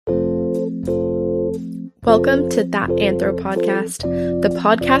Welcome to That Anthro Podcast, the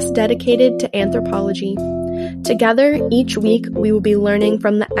podcast dedicated to anthropology. Together, each week, we will be learning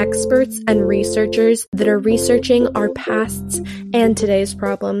from the experts and researchers that are researching our pasts and today's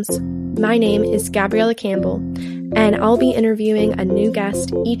problems. My name is Gabriella Campbell, and I'll be interviewing a new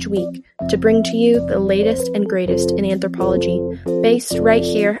guest each week to bring to you the latest and greatest in anthropology, based right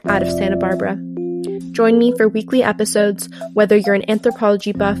here out of Santa Barbara. Join me for weekly episodes, whether you're an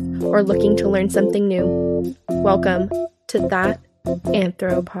anthropology buff or looking to learn something new. Welcome to That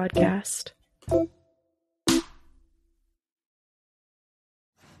Anthro Podcast.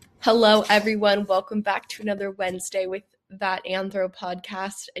 Hello, everyone. Welcome back to another Wednesday with That Anthro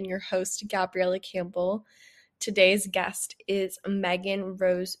Podcast and your host, Gabriella Campbell. Today's guest is Megan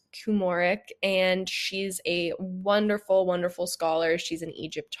Rose Kumoric, and she's a wonderful, wonderful scholar. She's an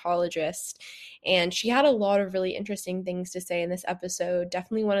Egyptologist, and she had a lot of really interesting things to say in this episode.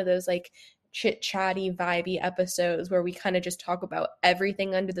 Definitely one of those like chit-chatty, vibey episodes where we kind of just talk about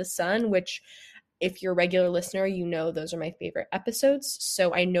everything under the sun, which if you're a regular listener, you know those are my favorite episodes,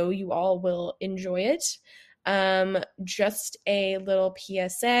 so I know you all will enjoy it. Just a little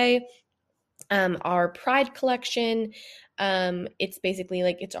PSA. Our Pride collection, it's basically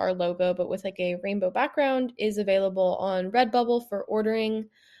like it's our logo but with like a rainbow background, is available on Redbubble for ordering.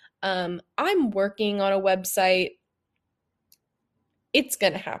 I'm working on a website. It's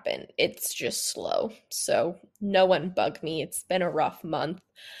gonna happen. It's just slow, so no one bug me. It's been a rough month.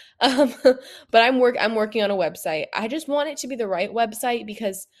 But I'm working on a website. I just want it to be the right website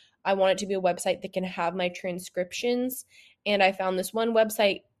because I want it to be a website that can have my transcriptions, and I found this one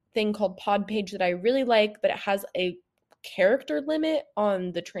website thing called Podpage that I really like, but it has a character limit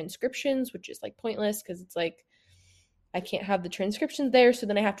on the transcriptions, which is like pointless because it's like I can't have the transcriptions there, so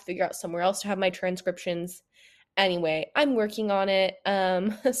then I have to figure out somewhere else to have my transcriptions. Anyway, I'm working on it.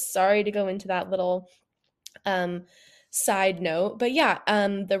 Sorry to go into that little side note, but yeah,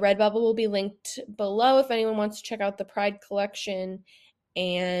 the Redbubble will be linked below if anyone wants to check out the Pride collection.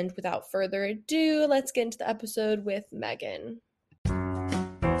 And without further ado, let's get into the episode with Megan.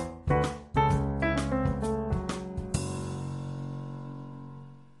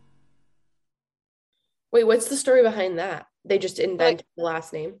 Wait, what's the story behind that? They just invented the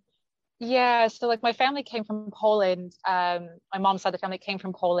last name? Yeah, so like my family came from Poland. My mom's side of the family came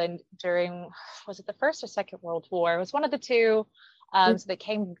from Poland during, was it the First or Second World War? It was one of the two. So they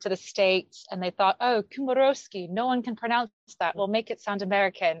came to the States and they thought, oh, Komorowski, no one can pronounce that. We'll make it sound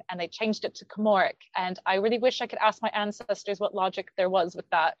American. And they changed it to Komoric. And I really wish I could ask my ancestors what logic there was with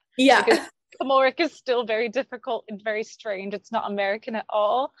that. Yeah. Because Komoric is still very difficult and very strange. It's not American at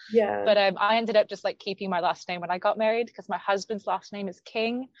all. Yeah. But I ended up just like keeping my last name when I got married because my husband's last name is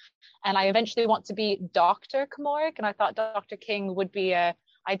King. And I eventually want to be Dr. Komoric. And I thought Dr. King would be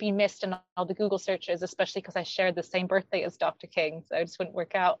I'd be missed in all the Google searches, especially because I shared the same birthday as Dr. King. So it just wouldn't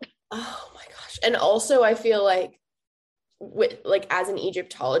work out. Oh my gosh. And also I feel like as an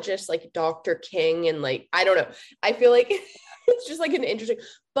Egyptologist, like Dr. King and like, I don't know. I feel like it's just like an interesting,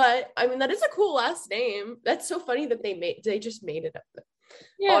 but I mean, that is a cool last name. That's so funny that they just made it up.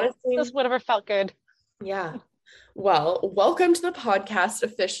 Yeah, honestly, just whatever felt good. Yeah. Well, welcome to the podcast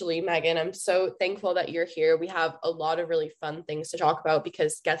officially, Megan. I'm so thankful that you're here. We have a lot of really fun things to talk about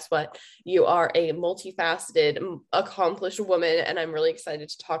because guess what? You are a multifaceted, accomplished woman, and I'm really excited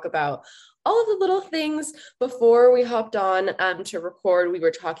to talk about all of the little things. Before we hopped on to record, we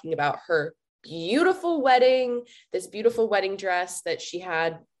were talking about her beautiful wedding, this beautiful wedding dress that she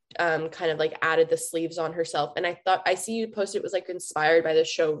had kind of like added the sleeves on herself. And I see you posted it was like inspired by the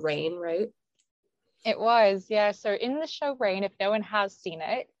show Rain, right? It was, yeah. So in the show Rain, if no one has seen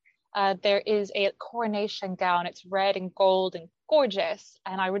it, there is a coronation gown. It's red and gold and gorgeous.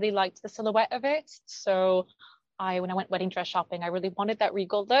 And I really liked the silhouette of it. So when I went wedding dress shopping, I really wanted that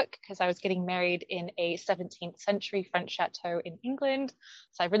regal look because I was getting married in a 17th century French chateau in England.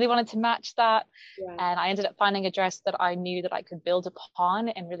 So I really wanted to match that. Yeah. And I ended up finding a dress that I knew that I could build upon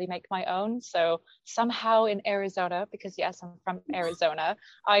and really make my own. So somehow in Arizona, because yes, I'm from Arizona,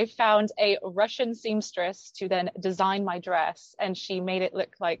 I found a Russian seamstress to then design my dress. And she made it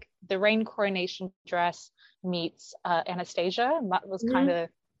look like the Rain coronation dress meets Anastasia. And that was kind of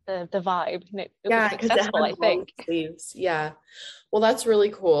the vibe. It was successful, I think. Sleeves. Yeah. Well, that's really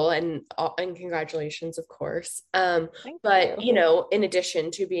cool, and congratulations, of course. But you know, in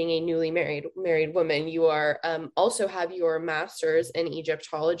addition to being a newly married woman, you are also have your master's in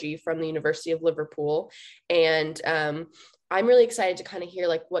Egyptology from the University of Liverpool, and I'm really excited to kind of hear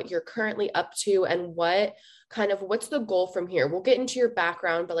like what you're currently up to and what's the goal from here. We'll get into your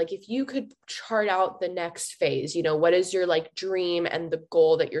background, but like if you could chart out the next phase, you know, what is your like dream and the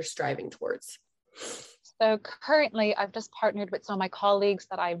goal that you're striving towards? So currently, I've just partnered with some of my colleagues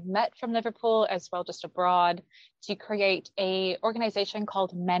that I've met from Liverpool as well, just abroad, to create a organization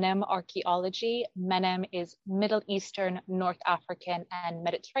called Menem Archaeology. Menem is Middle Eastern, North African, and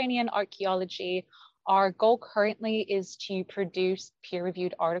Mediterranean archaeology. Our goal currently is to produce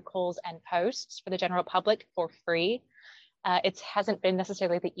peer-reviewed articles and posts for the general public for free. It hasn't been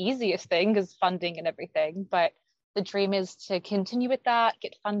necessarily the easiest thing because funding and everything, but the dream is to continue with that,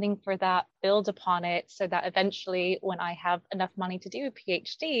 get funding for that, build upon it so that eventually when I have enough money to do a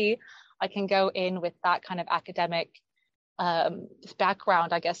PhD, I can go in with that kind of academic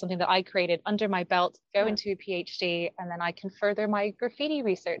background, I guess, something that I created under my belt, go into a PhD, and then I can further my graffiti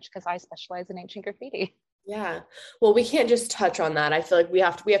research because I specialize in ancient graffiti. Yeah. Well, we can't just touch on that. I feel like we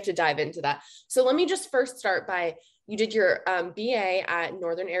have to dive into that. So let me just first start by, you did your BA at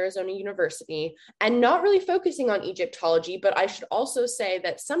Northern Arizona University and not really focusing on Egyptology, but I should also say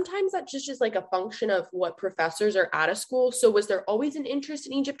that sometimes that just is like a function of what professors are at a school. So was there always an interest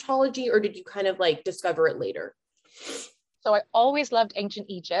in Egyptology, or did you kind of like discover it later? So I always loved ancient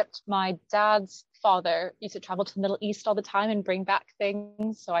Egypt. My dad's father used to travel to the Middle East all the time and bring back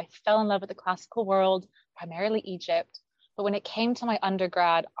things. So I fell in love with the classical world, primarily Egypt. But when it came to my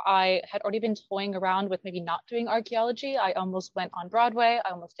undergrad, I had already been toying around with maybe not doing archaeology. I almost went on Broadway.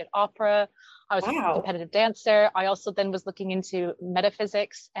 I almost did opera. I was a competitive dancer. I also then was looking into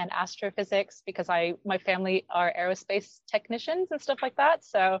metaphysics and astrophysics because my family are aerospace technicians and stuff like that.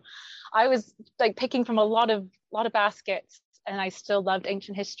 So I was like picking from a lot of baskets, and I still loved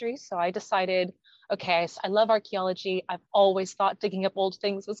ancient history. So I decided, okay, I love archaeology. I've always thought digging up old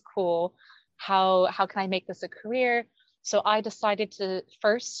things was cool. How can I make this a career? So I decided to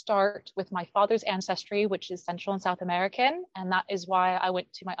first start with my father's ancestry, which is Central and South American. And that is why I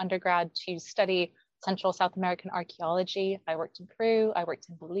went to my undergrad to study Central South American archaeology. I worked in Peru, I worked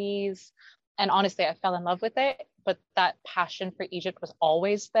in Belize, and honestly, I fell in love with it. But that passion for Egypt was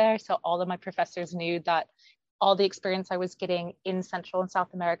always there. So all of my professors knew that all the experience I was getting in Central and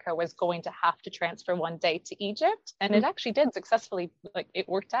South America was going to have to transfer one day to Egypt. And it actually did successfully, like it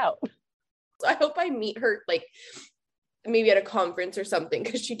worked out. I hope I meet her like maybe at a conference or something,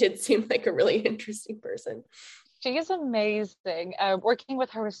 because she did seem like a really interesting person. She is amazing. Working with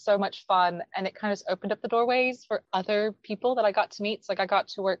her was so much fun, and it kind of opened up the doorways for other people that I got to meet. So like I got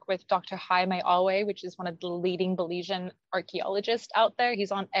to work with Dr. Jaime Alwe, which is one of the leading Belizean archaeologists out there.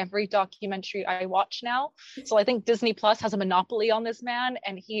 He's on every documentary I watch now. So I think Disney Plus has a monopoly on this man,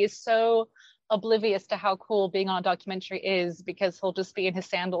 and he is so oblivious to how cool being on a documentary is because he'll just be in his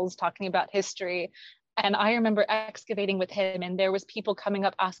sandals talking about history. And I remember excavating with him, and there was people coming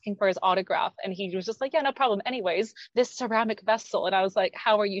up asking for his autograph, and he was just like, yeah, no problem. Anyways, this ceramic vessel. And I was like,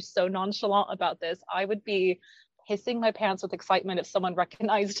 how are you so nonchalant about this? I would be pissing my pants with excitement if someone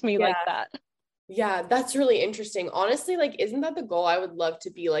recognized me like that. Yeah, that's really interesting. Honestly, like, isn't that the goal? I would love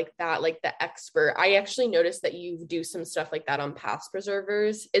to be like that, like the expert. I actually noticed that you do some stuff like that on past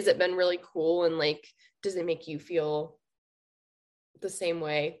preservers. Has it been really cool? And like, does it make you feel the same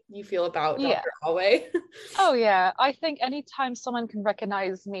way you feel about Dr. Alwe? Oh yeah, I think anytime someone can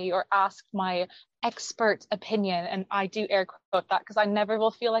recognize me or ask my expert opinion, and I do air quote that because I never will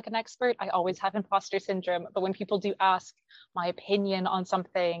feel like an expert. I always have imposter syndrome. But when people do ask my opinion on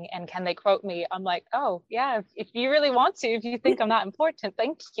something and can they quote me, I'm like, oh yeah, if you really want to, if you think I'm that important,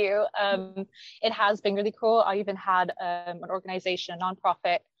 thank you. It has been really cool. I even had an organization, a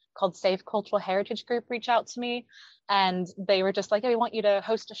nonprofit called Save Cultural Heritage Group reach out to me, and they were just like, hey, we want you to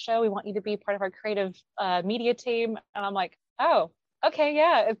host a show, we want you to be part of our creative media team. And I'm like, oh, okay,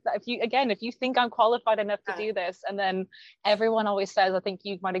 yeah, if you think I'm qualified enough to do this. And then everyone always says, I think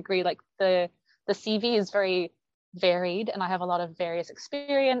you might agree, like the CV is very varied and I have a lot of various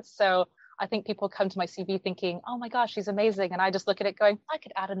experience. So I think people come to my CV thinking, oh my gosh, she's amazing, and I just look at it going, I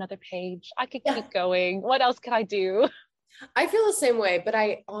could add another page, I could keep going, what else could I do? I feel the same way, but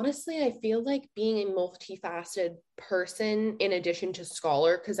I feel like being a multifaceted person in addition to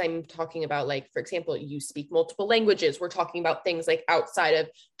scholar, because I'm talking about, like, for example, you speak multiple languages. We're talking about things like outside of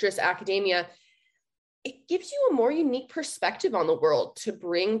just academia. It gives you a more unique perspective on the world to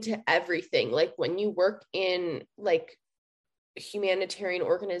bring to everything. Like when you work in like humanitarian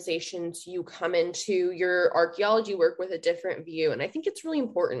organizations, you come into your archaeology work with a different view. And I think it's really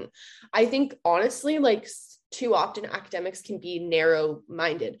important. I think honestly, like too often academics can be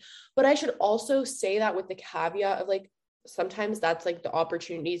narrow-minded, but I should also say that with the caveat of like, sometimes that's like the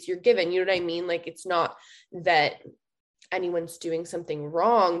opportunities you're given. You know what I mean? Like, it's not that anyone's doing something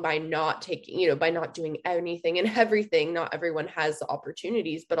wrong by not taking, by not doing anything and everything. Not everyone has the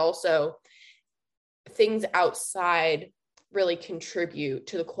opportunities, but also things outside really contribute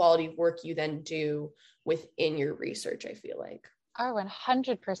to the quality of work you then do within your research, I feel like. Oh,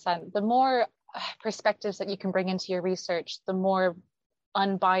 100%. The more perspectives that you can bring into your research, the more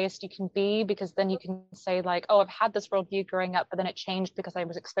unbiased you can be, because then you can say like, oh, I've had this worldview growing up, but then it changed because I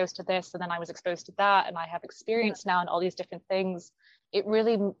was exposed to this, and then I was exposed to that, and I have experience now in all these different things. It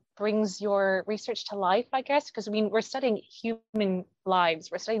really brings your research to life, I guess, because I mean, we're studying human lives,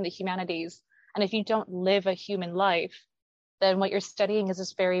 we're studying the humanities. And if you don't live a human life, then what you're studying is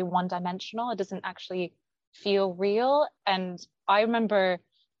just very one-dimensional. It doesn't actually feel real. And I remember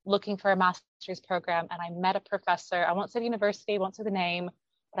looking for a master's program, and I met a professor. I won't say the university, won't say the name,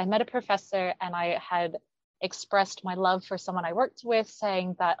 but I met a professor, and I had expressed my love for someone I worked with,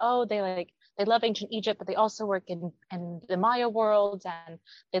 saying that, oh, they love ancient Egypt, but they also work in the Maya world, and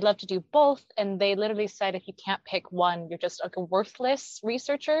they'd love to do both. And they literally said, if you can't pick one, you're just like a worthless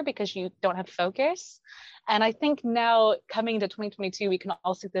researcher because you don't have focus. And I think now, coming to 2022, we can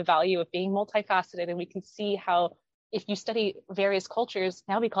all see the value of being multifaceted, and we can see how if you study various cultures,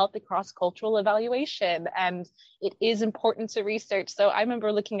 now we call it the cross-cultural evaluation, and it is important to research. So I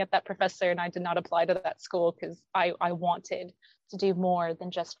remember looking at that professor, and I did not apply to that school because I wanted to do more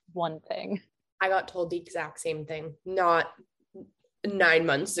than just one thing. I got told the exact same thing not 9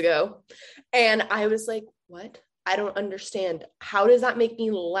 months ago. And I was like, what? I don't understand. How does that make me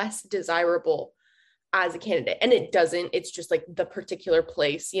less desirable as a candidate? And it doesn't. It's just like the particular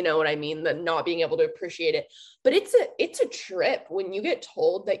place, you know what I mean? The not being able to appreciate it. But it's a trip when you get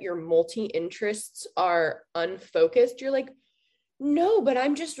told that your multi-interests are unfocused. You're like, no, but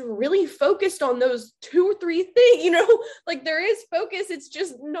I'm just really focused on those 2 or 3 things, you know, like there is focus. It's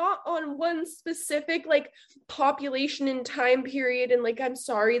just not on one specific like population and time period. And like, I'm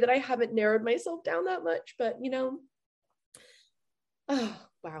sorry that I haven't narrowed myself down that much, but you know, oh,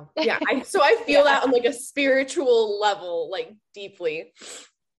 wow. Yeah. So I feel that on like a spiritual level, like deeply.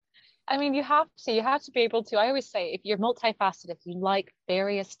 I mean, you have to be able to, I always say, if you're multifaceted, if you like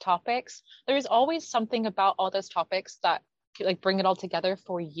various topics, there is always something about all those topics that like bring it all together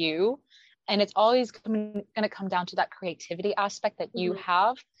for you. And it's always going to come down to that creativity aspect that you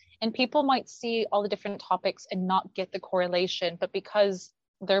have. And people might see all the different topics and not get the correlation, but because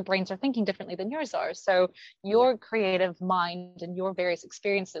their brains are thinking differently than yours are. So your creative mind and your various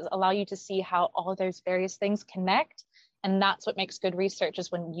experiences allow you to see how all those various things connect. And that's what makes good research,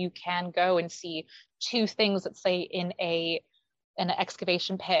 is when you can go and see 2 things, let's say in an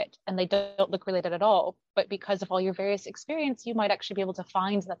excavation pit, and they don't look related at all, but because of all your various experience, you might actually be able to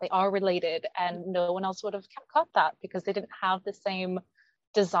find that they are related, and no one else would have caught that because they didn't have the same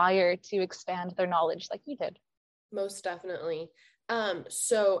desire to expand their knowledge like you did. Most definitely.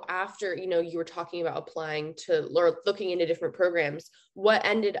 So after, you know, you were talking about applying to or looking into different programs, what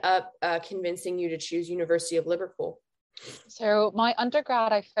ended up convincing you to choose University of Liverpool? So my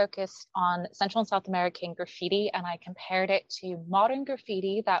undergrad, I focused on Central and South American graffiti, and I compared it to modern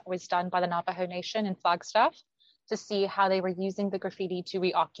graffiti that was done by the Navajo Nation in Flagstaff to see how they were using the graffiti to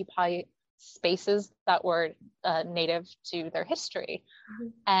reoccupy spaces that were native to their history.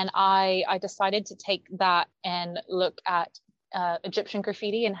 And I decided to take that and look at Egyptian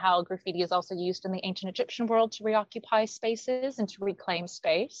graffiti and how graffiti is also used in the ancient Egyptian world to reoccupy spaces and to reclaim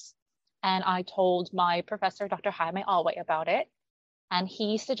space. And I told my professor, Dr. Jaime Alway, about it. And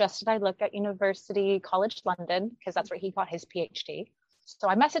he suggested I look at University College London, because that's where he got his PhD. So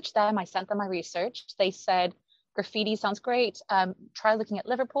I messaged them, I sent them my research. They said, graffiti sounds great. Try looking at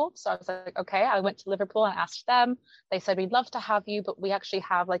Liverpool. So I was like, okay. I went to Liverpool and asked them. They said, we'd love to have you, but we actually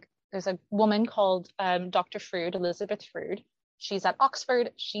have there's a woman called Dr. Froude, Elizabeth Froude. She's at Oxford.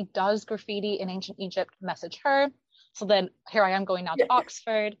 She does graffiti in ancient Egypt. Message her. So then here I am going now to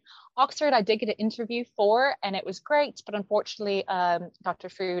Oxford. Oxford, I did get an interview for, and it was great. But unfortunately, Dr.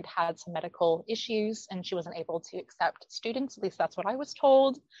 Froude had some medical issues and she wasn't able to accept students. At least that's what I was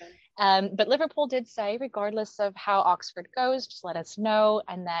told. But Liverpool did say, regardless of how Oxford goes, just let us know.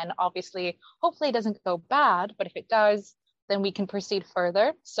 And then obviously, hopefully it doesn't go bad. But if it does, then we can proceed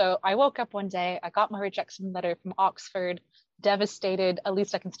further. So I woke up one day, I got my rejection letter from Oxford, devastated. At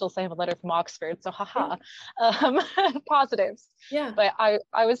least I can still say I have a letter from Oxford, so haha. Positives. Yeah. But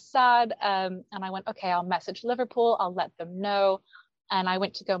I was sad, and I went, okay, I'll message Liverpool, I'll let them know. And I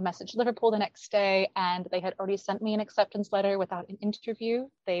went to go message Liverpool the next day, and they had already sent me an acceptance letter without an interview.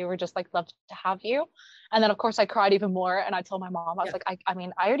 They were just like, love to have you. And then of course I cried even more, and I told my mom, I was like, I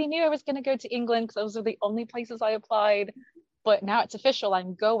mean, I already knew I was going to go to England because those are the only places I applied, but now it's official,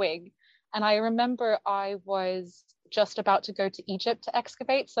 I'm going. And I remember I was just about to go to Egypt to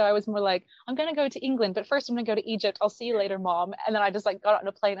excavate. So I was more like, I'm going to go to England, but first I'm going to go to Egypt. I'll see you later, Mom. And then I just like got on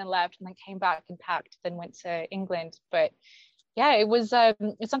a plane and left, and then came back and packed, then went to England. But yeah, it was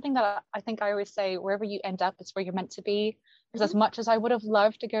it's something that I think I always say, wherever you end up is where you're meant to be. Because as much as I would have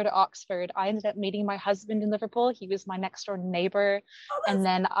loved to go to Oxford, I ended up meeting my husband in Liverpool. He was my next door neighbor. And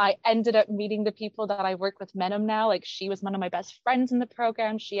then I ended up meeting the people that I work with Menem now. Like, she was one of my best friends in the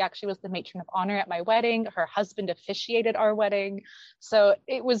program. She actually was the matron of honor at my wedding. Her husband officiated our wedding. So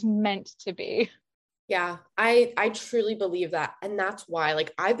it was meant to be. Yeah, I truly believe that. And that's why,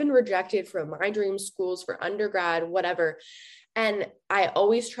 like, I've been rejected from my dream schools for undergrad, whatever. And I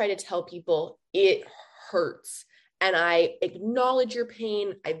always try to tell people it hurts. And I acknowledge your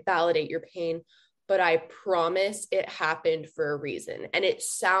pain, I validate your pain, but I promise it happened for a reason. And it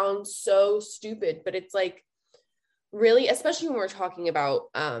sounds so stupid, but it's like, really, especially when we're talking about,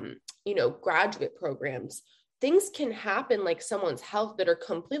 graduate programs, things can happen, like someone's health, that are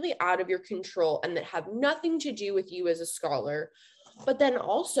completely out of your control and that have nothing to do with you as a scholar. But then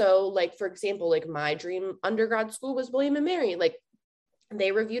also, like, for example, like my dream undergrad school was William and Mary. Like,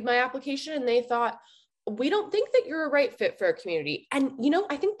 they reviewed my application and they thought, we don't think that you're a right fit for our community. And,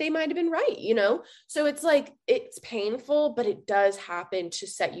 I think they might've been right, so it's like, it's painful, but it does happen to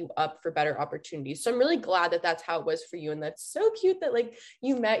set you up for better opportunities. So I'm really glad that that's how it was for you. And that's so cute that, like,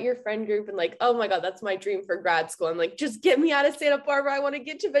 you met your friend group and, like, oh my God, that's my dream for grad school. I'm like, just get me out of Santa Barbara. I want to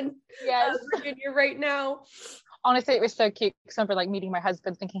get to Virginia right now. Honestly, it was so cute. Because I remember like meeting my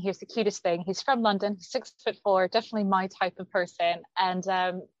husband, thinking he was the cutest thing. He's from London, he's 6'4", definitely my type of person.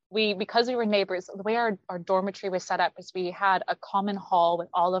 And because we were neighbors, the way our dormitory was set up is we had a common hall with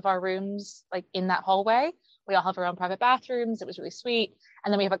all of our rooms, like in that hallway. We all have our own private bathrooms. It was really sweet.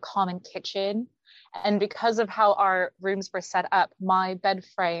 And then we have a common kitchen. And because of how our rooms were set up, my bed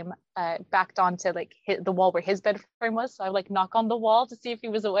frame backed onto like the wall where his bed frame was. So I would like knock on the wall to see if he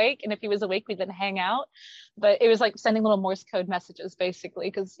was awake. And if he was awake, we'd then hang out. But it was like sending little Morse code messages, basically,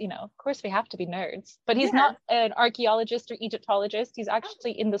 because, of course we have to be nerds. But he's not an archaeologist or Egyptologist. He's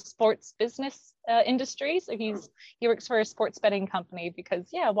actually in the sports business industry. So he works for a sports betting company because,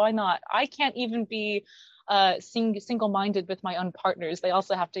 why not? I can't even be single-minded with my own partners. They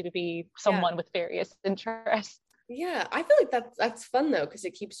also have to be someone with various interests. Yeah, I feel like that's fun though, because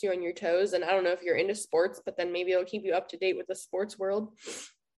it keeps you on your toes. And I don't know if you're into sports, but then maybe it'll keep you up to date with the sports world.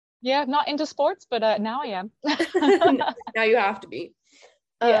 Yeah, not into sports, but now I am. Now you have to be.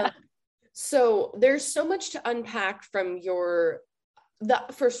 So there's so much to unpack from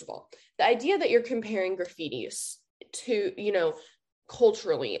first of all, the idea that you're comparing graffitis to,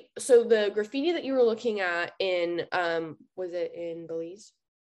 culturally. So the graffiti that you were looking at in, was it in Belize?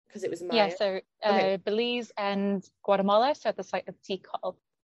 Because it was Maya. Yeah, so Belize and Guatemala, so at the site of Tikal.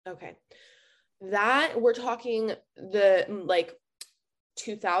 Okay. That, we're talking the, like,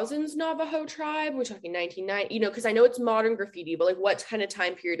 2000s Navajo tribe, we're talking 1990, because I know it's modern graffiti, but like what kind of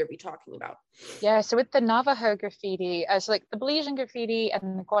time period are we talking about? Yeah, so with the Navajo graffiti, so like the Belizean graffiti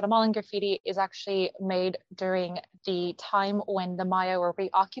and the Guatemalan graffiti is actually made during the time when the Maya were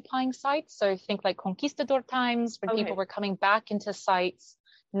reoccupying sites. So think like conquistador times, when people were coming back into sites,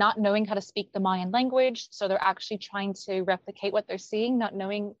 not knowing how to speak the Mayan language. So they're actually trying to replicate what they're seeing, not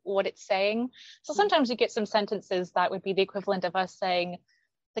knowing what it's saying. So sometimes you get some sentences that would be the equivalent of us saying,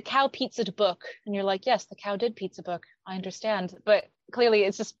 the cow pizzaed book. And you're like, yes, the cow did pizza book. I understand. But clearly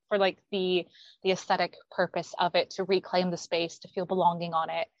it's just for like the aesthetic purpose of it, to reclaim the space, to feel belonging on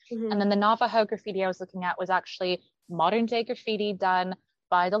it. And then the Navajo graffiti I was looking at was actually modern day graffiti done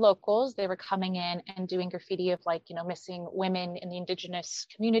by the locals. They were coming in and doing graffiti of like, missing women in the indigenous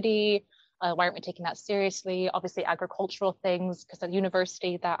community. Why aren't we taking that seriously? Obviously agricultural things, because the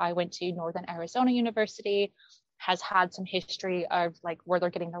university that I went to, Northern Arizona University, has had some history of like where they're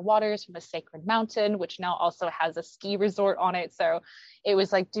getting their waters from a sacred mountain, which now also has a ski resort on it. So it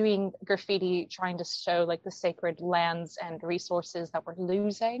was like doing graffiti, trying to show like the sacred lands and resources that we're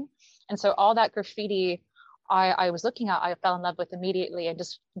losing. And so all that graffiti I was looking at, I fell in love with immediately. And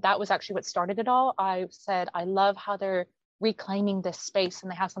just, that was actually what started it all. I said, I love how they're reclaiming this space and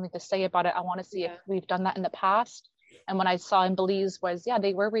they have something to say about it. I want to see if we've done that in the past. And when I saw in Belize was,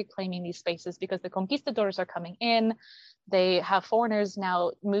 they were reclaiming these spaces because the conquistadors are coming in. They have foreigners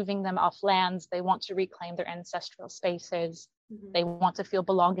now moving them off lands. They want to reclaim their ancestral spaces. They want to feel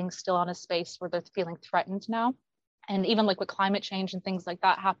belonging still on a space where they're feeling threatened now. And even like with climate change and things like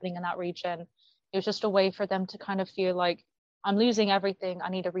that happening in that region, it was just a way for them to kind of feel like, I'm losing everything. I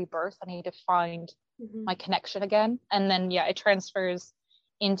need a rebirth. I need to find my connection again. And then, it transfers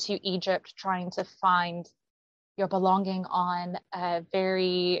into Egypt, trying to find you're belonging on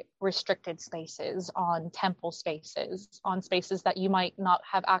very restricted spaces, on temple spaces, on spaces that you might not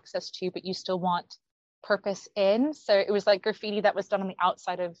have access to, but you still want purpose in. So it was like graffiti that was done on the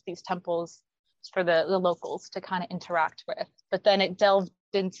outside of these temples for the locals to kind of interact with. But then it delved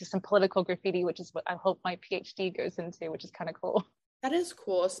into some political graffiti, which is what I hope my PhD goes into, which is kind of cool. That is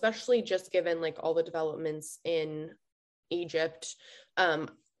cool, especially just given like all the developments in Egypt,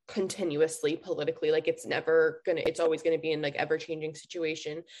 continuously politically. Like it's always gonna be in like ever-changing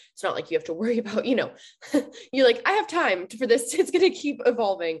situation. It's not like you have to worry about, you're like, I have time for this. It's gonna keep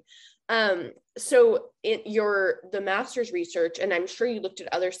evolving. So in the master's research, and I'm sure you looked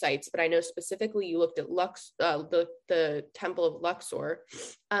at other sites, but I know specifically you looked at the Temple of Luxor.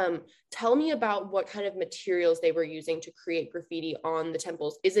 Tell me about what kind of materials they were using to create graffiti on the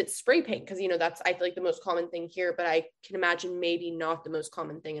temples. Is it spray paint? Because, that's, I feel like, the most common thing here, but I can imagine maybe not the most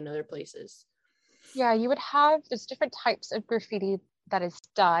common thing in other places. Yeah, there's different types of graffiti that is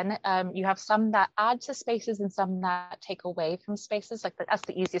done. You have some that add to spaces and some that take away from spaces. Like that's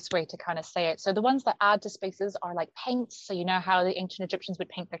the easiest way to kind of say it. So the ones that add to spaces are like paints. So you know how the ancient Egyptians would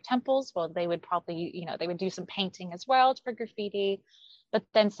paint their temples? Well, they would probably, they would do some painting as well for graffiti. But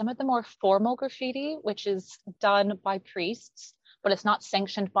then some of the more formal graffiti, which is done by priests, but it's not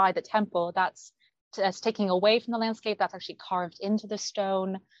sanctioned by the temple, that's taking away from the landscape, that's actually carved into the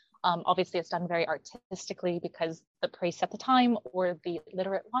stone. Obviously, it's done very artistically because the priests at the time, or the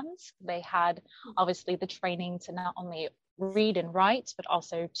literate ones, they had obviously the training to not only read and write, but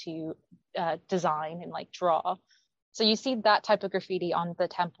also to design and like draw. So you see that type of graffiti on the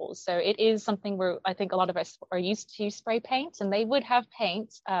temples. So it is something where I think a lot of us are used to spray paint, and they would have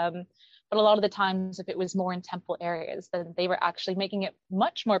paint. But a lot of the times, if it was more in temple areas, then they were actually making it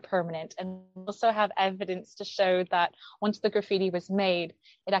much more permanent, and also have evidence to show that once the graffiti was made,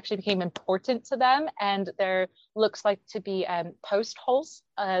 it actually became important to them. And there looks like to be post holes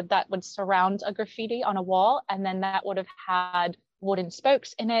that would surround a graffiti on a wall, and then that would have had wooden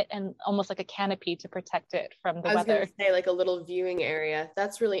spokes in it and almost like a canopy to protect it from the weather. I was going to say like a little viewing area.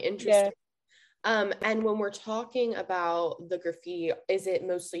 That's really interesting. Yeah. And when we're talking about the graffiti, is it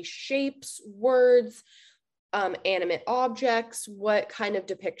mostly shapes, words, animate objects? What kind of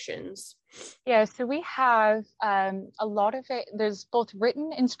depictions? Yeah, so we have a lot of it. There's both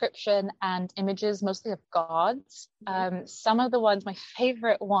written inscription and images, mostly of gods. Mm-hmm. Some of the ones, my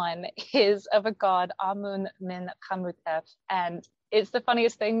favorite one is of a god, Amun min Khamutef. And it's the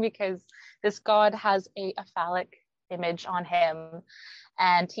funniest thing because this god has a phallic image on him.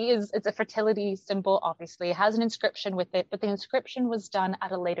 And it's a fertility symbol, obviously. It has an inscription with it, but the inscription was done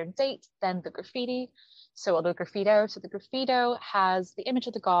at a later date than the graffiti. So the graffito has the image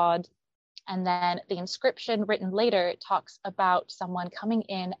of the god, and then the inscription written later talks about someone coming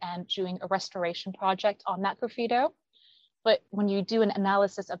in and doing a restoration project on that graffito. But when you do an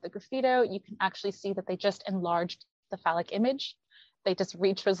analysis of the graffito, you can actually see that they just enlarged the phallic image. They just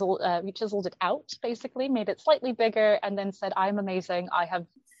re-chiseled it out, basically, made it slightly bigger, and then said, I'm amazing. I have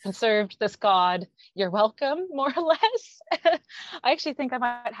conserved this god. You're welcome, more or less. I actually think I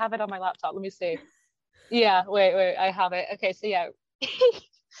might have it on my laptop. Let me see. Yeah, wait, I have it. Okay, so yeah.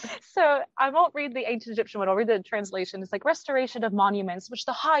 So I won't read the ancient Egyptian one. I'll read the translation. It's like restoration of monuments, which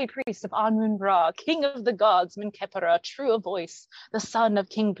the high priest of Amun-Ra, king of the gods, Menkaperra, true of voice, the son of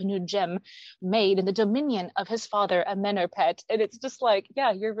King Penujem, made in the dominion of his father Amenhotep. And it's just like,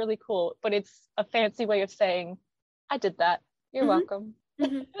 yeah, you're really cool. But it's a fancy way of saying, I did that. You're welcome.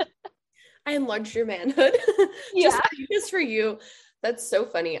 Mm-hmm. I enlarged your manhood. just for you. That's so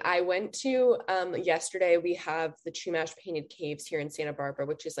funny. I went to, yesterday, we have the Chumash Painted Caves here in Santa Barbara,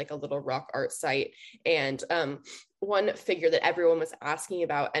 which is like a little rock art site. And one figure that everyone was asking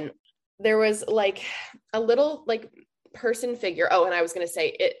about, and there was like a little like person figure. Oh, and I was going to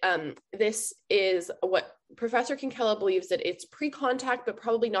say it, this is what Professor Kinkella believes that it's pre-contact, but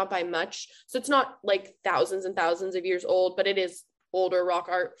probably not by much. So it's not like thousands and thousands of years old, but it is older rock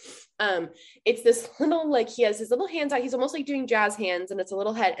art. It's this little, like, he has his little hands out, he's almost like doing jazz hands, and it's a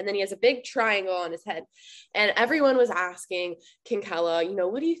little head, and then he has a big triangle on his head, and everyone was asking Kinkella,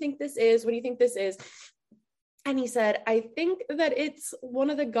 what do you think this is, and he said, I think that it's one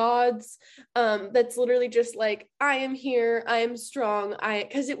of the gods that's literally just like, I am here, I am strong,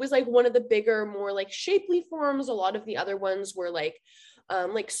 because it was like one of the bigger, more like shapely forms. A lot of the other ones were like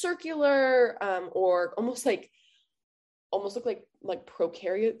circular, or almost look like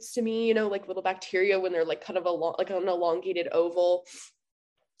prokaryotes to me, like little bacteria when they're like kind of like an elongated oval.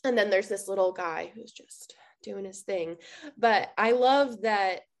 And then there's this little guy who's just doing his thing. But I love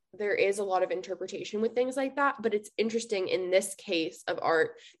that there is a lot of interpretation with things like that, but it's interesting in this case of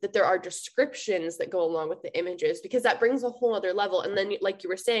art that there are descriptions that go along with the images, because that brings a whole other level. And then, like you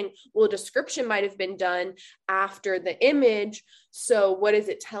were saying, well, a description might have been done after the image. So what is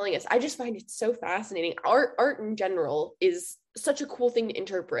it telling us? I just find it so fascinating. Art in general is such a cool thing to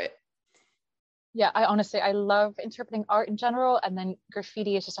interpret. Yeah, I love interpreting art in general, and then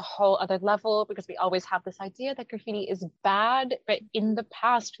graffiti is just a whole other level, because we always have this idea that graffiti is bad, but in the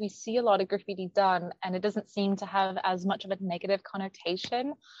past we see a lot of graffiti done and it doesn't seem to have as much of a negative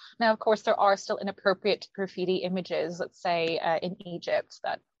connotation. Now, of course, there are still inappropriate graffiti images, let's say in Egypt,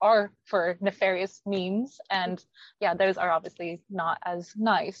 that are for nefarious means, and yeah, those are obviously not as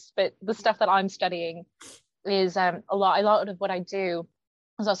nice. But the stuff that I'm studying is a lot of what I do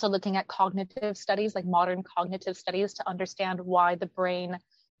is also looking at cognitive studies, like modern cognitive studies, to understand why the brain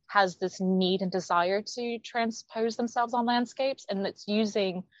has this need and desire to transpose themselves on landscapes. And it's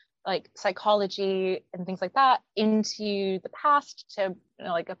using like psychology and things like that into the past to,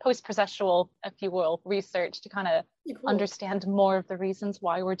 like a post-processual, if you will, research to kind of understand more of the reasons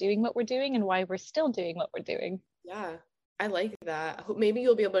why we're doing what we're doing and why we're still doing what we're doing. Yeah, I like that. Maybe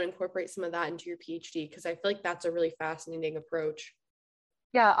you'll be able to incorporate some of that into your PhD, because I feel like that's a really fascinating approach.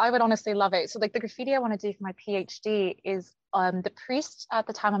 Yeah, I would honestly love it. So like the graffiti I want to do for my PhD is the priests at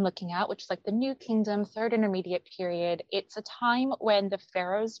the time I'm looking at, which is like the New Kingdom, Third Intermediate period. It's a time when the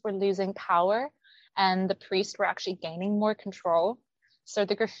pharaohs were losing power and the priests were actually gaining more control. So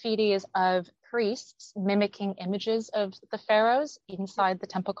the graffiti is of priests mimicking images of the pharaohs inside the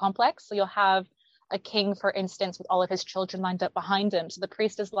temple complex. So you'll have a king, for instance, with all of his children lined up behind him. So the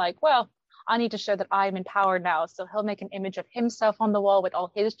priest is like, well, I need to show that I'm in power now. So he'll make an image of himself on the wall with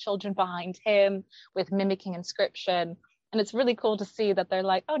all his children behind him with mimicking inscription. And it's really cool to see that they're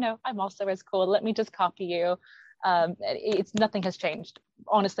like, oh no, I'm also as cool. Let me just copy you. It's nothing has changed.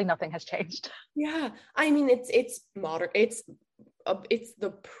 Honestly, nothing has changed. Yeah, I mean, it's modern. It's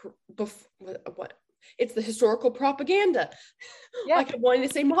the what? It's the historical propaganda. Yeah. I kept wanting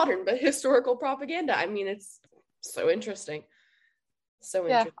to say modern, but historical propaganda. I mean, it's so interesting. So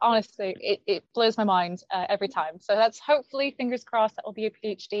yeah, honestly, it blows my mind every time. So that's hopefully, fingers crossed, that will be a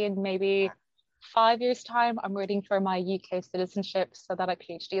PhD in maybe 5 years time. I'm waiting for my UK citizenship so that a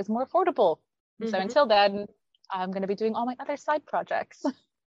PhD is more affordable. Mm-hmm. So until then, I'm going to be doing all my other side projects.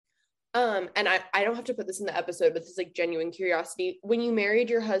 And I don't have to put this in the episode, but this is like genuine curiosity. When you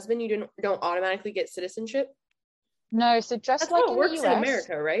married your husband, you don't automatically get citizenship? No, so just that's like how it works in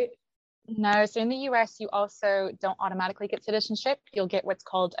America, right? No, so in the US, you also don't automatically get citizenship. You'll get what's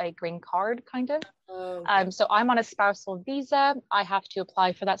called a green card, kind of. Okay. So I'm on a spousal visa. I have to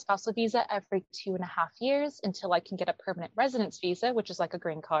apply for that spousal visa every 2.5 years until I can get a permanent residence visa, which is like a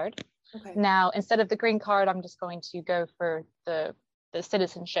green card. Okay. Now, instead of the green card, I'm just going to go for the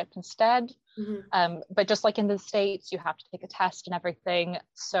citizenship instead. Mm-hmm. But just like in the States, you have to take a test and everything.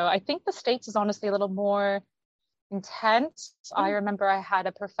 So I think the States is honestly a little more intense. I remember I had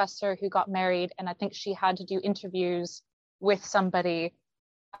a professor who got married, and I think she had to do interviews with somebody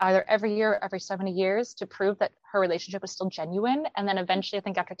either every year or every 70 years to prove that her relationship was still genuine. And then eventually, I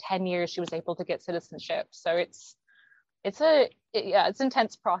think after 10 years, she was able to get citizenship. So it's an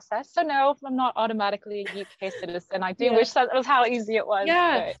intense process. So no, I'm not automatically a UK citizen. I do wish that was how easy it was.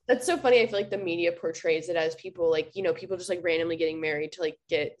 Yeah, that's so funny. I feel like the media portrays it as people like, people just like randomly getting married to like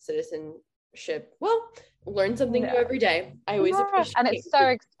get citizenship. Well, learn something new every day. I always appreciate and it's so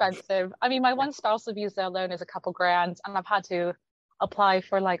expensive. I mean, my one spousal visa alone is a couple grand, and I've had to apply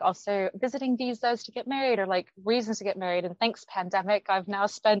for like also visiting visas to get married or like reasons to get married. And thanks pandemic, I've now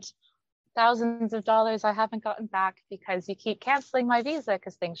spent thousands of dollars I haven't gotten back because you keep canceling my visa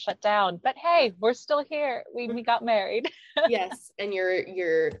because things shut down. But hey, we're still here. We got married. Yes, and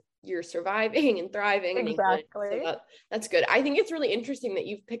you're surviving and thriving. Exactly. So that's good. I think it's really interesting that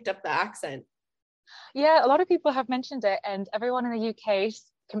you've picked up the accent. Yeah, a lot of people have mentioned it, and everyone in the UK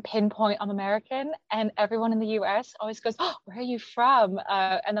can pinpoint I'm American, and everyone in the US always goes, oh, where are you from?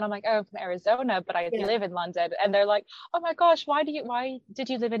 And then I'm like, oh, I'm from Arizona, but I live in London. And they're like, oh my gosh, why did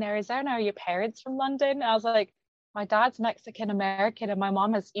you live in Arizona? Are your parents from London? And I was like, my dad's Mexican American and my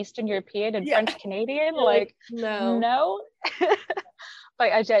mom is Eastern European and French Canadian. Like, no.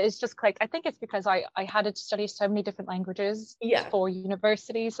 But it's just clicked. I think it's because I had to study so many different languages for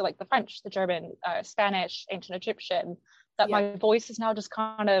university. So like the French, the German, Spanish, ancient Egyptian, that my voice has now just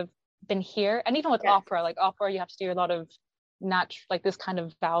kind of been here. And even with opera, like opera, you have to do a lot of like this kind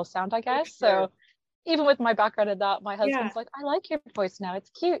of vowel sound, I guess. Sure. So even with my background in that, my husband's like, I like your voice now. It's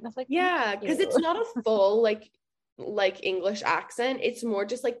cute. And I was like, yeah, because it's not a full, like, like English accent. It's more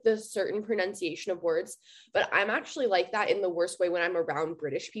just like the certain pronunciation of words. But I'm actually like that in the worst way when I'm around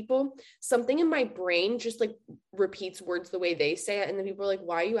British people. Something in my brain just like repeats words the way they say it. And then people are like,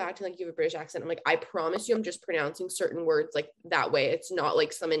 why are you acting like you have a British accent? I'm like, I promise you, I'm just pronouncing certain words like that way. It's not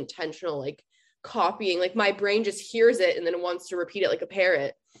like some intentional like copying. Like my brain just hears it and then it wants to repeat it like a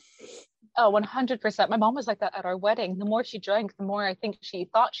parrot. Oh, 100%. My mom was like that at our wedding. The more she drank, the more I think she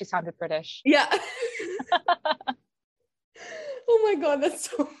thought she sounded British. Yeah. Oh my God, that's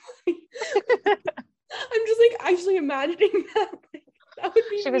so funny. I'm just like actually imagining that. Like, that would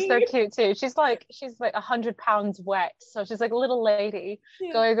be She was so cute too. She's like 100 pounds wet. So she's like a little lady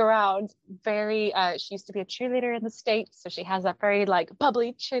going around very, she used to be a cheerleader in the States. So she has that very like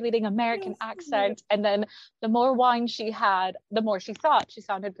bubbly cheerleading American accent. And then the more wine she had, the more she thought she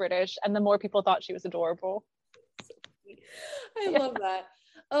sounded British and the more people thought she was adorable. I love that.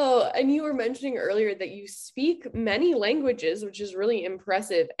 Oh, and you were mentioning earlier that you speak many languages, which is really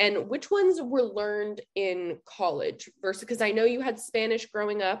impressive. And which ones were learned in college versus, because I know you had Spanish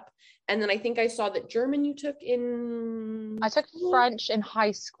growing up, and then I think I saw that German you took in. I took French in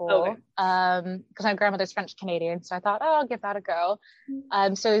high school, because my grandmother's French Canadian, so I thought, oh, I'll give that a go.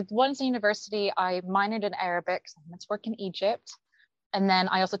 So once in university, I minored in Arabic, so I went to work in Egypt. And then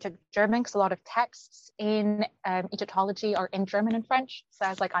I also took German because a lot of texts in Egyptology are in German and French. So I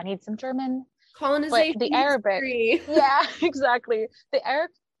was like, I need some German. Colonization. But the Arabic, yeah, exactly. The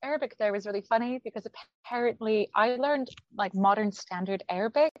Arabic there was really funny because apparently I learned like modern standard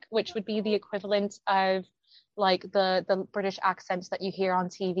Arabic, which would be the equivalent of like the British accents that you hear on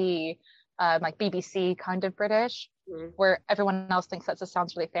TV, like BBC kind of British, where everyone else thinks that just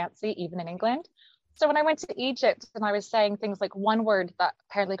sounds really fancy, even in England. So when I went to Egypt and I was saying things like one word that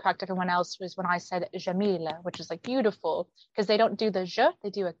apparently cracked everyone else was when I said jamila, which is like beautiful, because they don't do the je, they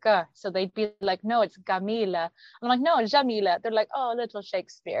do a g. So they'd be like, no, it's gamila. I'm like, no, jamila. They're like, oh, little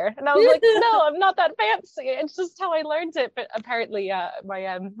Shakespeare. And I was like, no, I'm not that fancy. It's just how I learned it. But apparently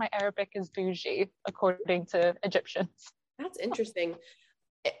my Arabic is bougie, according to Egyptians. That's interesting.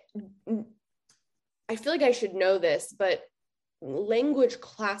 I feel like I should know this, but language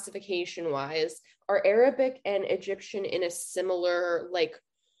classification wise, are Arabic and Egyptian in a similar like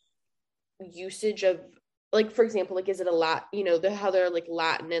usage of, like, for example, like is it a lot, how they're like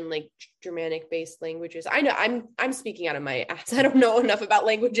Latin and like Germanic based languages? I know I'm speaking out of my ass. I don't know enough about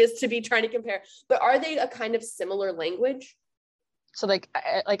languages to be trying to compare, but are they a kind of similar language? So like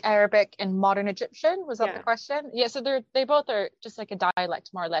Arabic and modern Egyptian, was that the question? Yeah, so they both are just like a dialect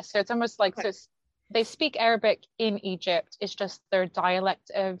more or less. So it's almost like they speak Arabic in Egypt. It's just their dialect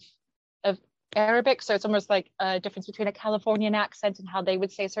of Arabic. So it's almost like a difference between a Californian accent and how they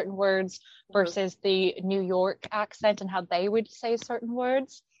would say certain words versus the New York accent and how they would say certain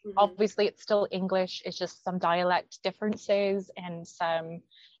words. Obviously, it's still English. It's just some dialect differences and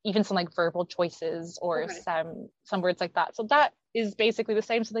even some like verbal choices or some words like that. So that is basically the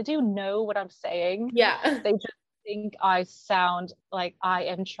same. So they do know what I'm saying. Yeah. They just think I sound like I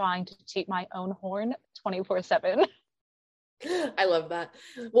am trying to toot my own horn 24/7. I love that.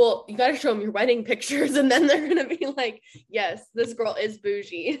 Well, you got to show them your wedding pictures and then they're going to be like, yes, this girl is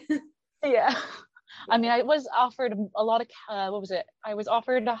bougie. Yeah. I mean, I was offered a lot of, what was it? I was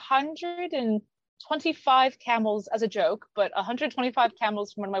offered 125 camels as a joke, but 125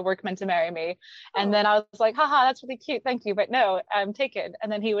 camels from one of my workmen to marry me. And then I was like, haha, that's really cute. Thank you. But no, I'm taken.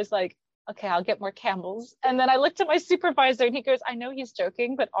 And then he was like, okay, I'll get more camels. And then I looked at my supervisor and he goes, I know he's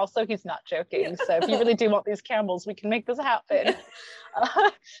joking, but also he's not joking. So if you really do want these camels, we can make this happen.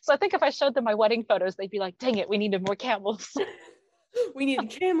 So I think if I showed them my wedding photos, they'd be like, dang it, we needed more camels. We needed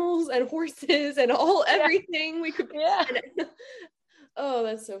camels and horses and everything we could. Yeah. Oh,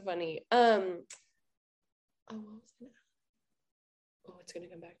 that's so funny. Oh, it's gonna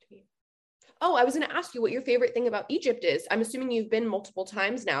come back to me. Oh, I was going to ask you what your favorite thing about Egypt is. I'm assuming you've been multiple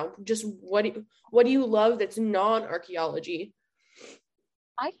times now. Just what do you love that's non-archaeology?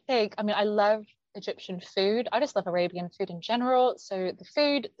 I love Egyptian food. I just love Arabian food in general. So the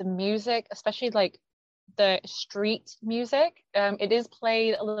food, the music, especially like the street music, it is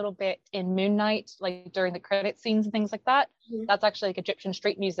played a little bit in Moon Knight, like during the credit scenes and things like that. That's actually like Egyptian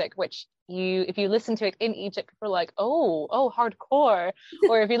street music, which if you listen to it in Egypt, people are like, oh, hardcore.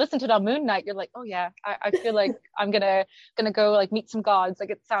 Or if you listen to it on Moon Knight, you're like, oh yeah, I feel like I'm gonna go like meet some gods. Like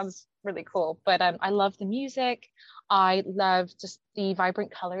it sounds really cool. But I love the music. I love just the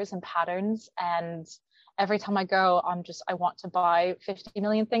vibrant colors and patterns, and every time I go, I want to buy 50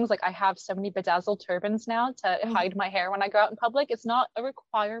 million things. Like I have so many bedazzled turbans now to hide my hair when I go out in public. It's not a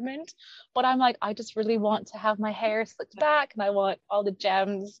requirement, but I'm like, I just really want to have my hair slicked back and I want all the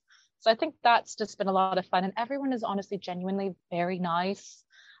gems. So I think that's just been a lot of fun. And everyone is honestly genuinely very nice.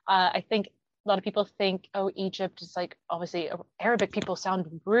 I think a lot of people think, oh, Egypt is like, obviously Arabic people sound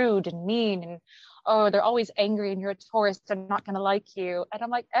rude and mean, and oh, they're always angry and you're a tourist, they're not going to like you. And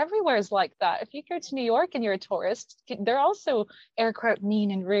I'm like, everywhere is like that. If you go to New York and you're a tourist, they're also air quote mean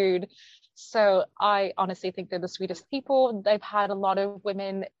and rude. So I honestly think they're the sweetest people. They've had a lot of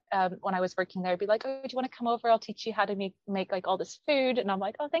women when I was working there be like, oh, do you want to come over? I'll teach you how to make like all this food. And I'm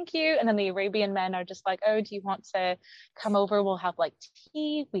like, oh, thank you. And then the Arabian men are just like, oh, do you want to come over? We'll have like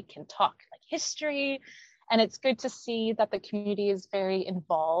tea. We can talk like history. And it's good to see that the community is very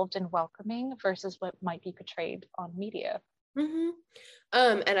involved and welcoming versus what might be portrayed on media. Mm-hmm.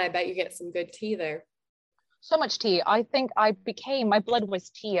 And I bet you get some good tea there. So much tea. I think my blood was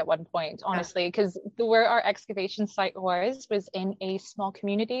tea at one point, honestly, because where our excavation site was in a small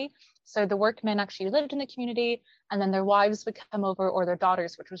community. So the workmen actually lived in the community, and then their wives would come over, or their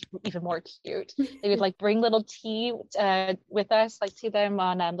daughters, which was even more cute. They would like bring little tea with us, like to them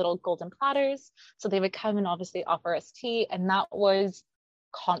on little golden platters. So they would come and obviously offer us tea, and that was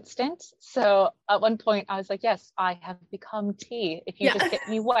constant. So at one point I was like, yes, I have become tea. If you just get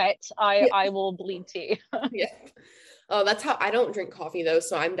me wet, I will bleed tea. Yeah. Oh, that's how I don't drink coffee though.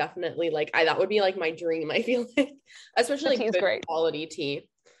 So I'm definitely like, that would be like my dream. I feel like, especially like good great quality tea.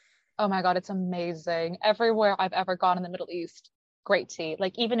 Oh my God, it's amazing. Everywhere I've ever gone in the Middle East, great tea.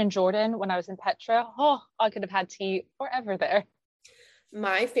 Like even in Jordan, when I was in Petra, I could have had tea forever there.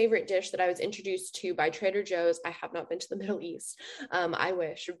 My favorite dish that I was introduced to by Trader Joe's, I have not been to the Middle East, I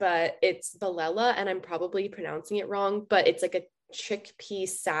wish, but it's balela, and I'm probably pronouncing it wrong, but it's like a chickpea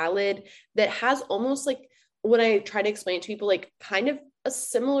salad that has almost like, when I try to explain it to people, like kind of a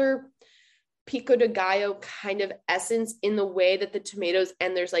similar pico de gallo kind of essence in the way that the tomatoes,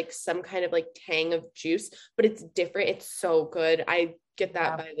 and there's like some kind of like tang of juice, but it's different. It's so good. I get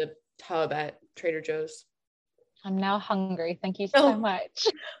that by the tub at Trader Joe's. I'm now hungry. Thank you so much.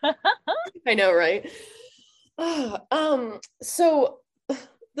 I know, right? So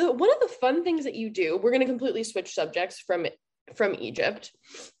one of the fun things that you do, we're going to completely switch subjects from Egypt,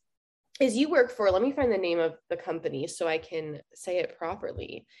 is you work for, let me find the name of the company so I can say it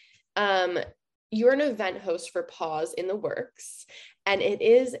properly. You're an event host for Paws in the Works, and it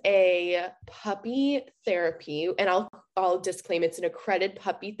is a puppy therapy, and I'll disclaim it's an accredited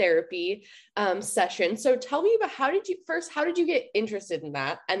puppy therapy session. So tell me about how did you get interested in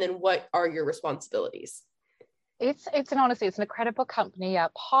that, and then what are your responsibilities? It's an incredible company.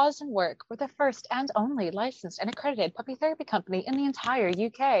 Paws and Work. We're the first and only licensed and accredited puppy therapy company in the entire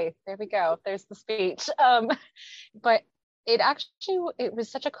UK. There we go. There's the speech. But it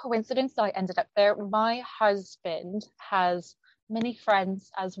was such a coincidence that I ended up there. My husband has many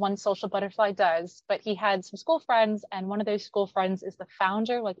friends, as one social butterfly does, but he had some school friends, and one of those school friends is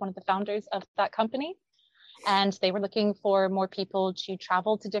one of the founders of that company. And they were looking for more people to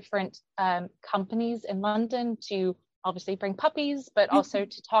travel to different companies in London to obviously bring puppies, but also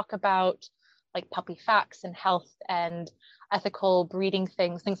to talk about like puppy facts and health and ethical breeding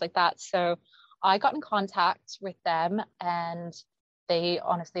things like that. So I got in contact with them, and they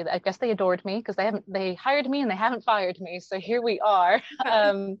honestly, I guess they adored me because they hired me and they haven't fired me. So here we are.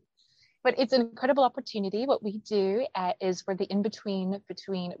 But it's an incredible opportunity. What we do is we're the in-between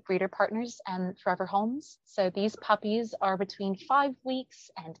between breeder partners and forever homes. So these puppies are between 5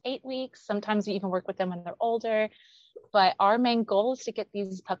 weeks and 8 weeks. Sometimes we even work with them when they're older. But our main goal is to get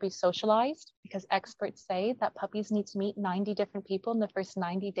these puppies socialized, because experts say that puppies need to meet 90 different people in the first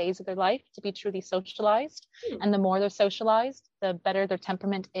 90 days of their life to be truly socialized. And the more they're socialized, the better their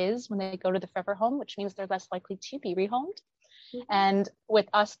temperament is when they go to the forever home, which means they're less likely to be rehomed. And with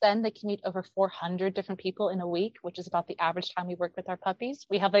us, then they can meet over 400 different people in a week, which is about the average time we work with our puppies.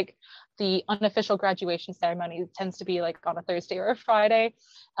 We have like the unofficial graduation ceremony. It tends to be like on a Thursday or a Friday.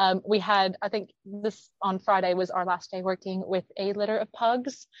 We had, I think this on Friday was our last day working with a litter of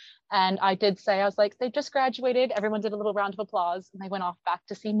pugs. And I was like, they just graduated. Everyone did a little round of applause, and they went off back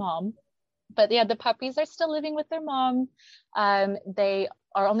to see mom. But yeah, the puppies are still living with their mom. They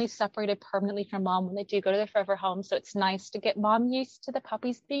are only separated permanently from mom when they do go to their forever home. So it's nice to get mom used to the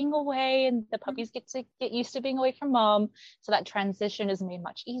puppies being away, and the puppies get used to being away from mom. So that transition is made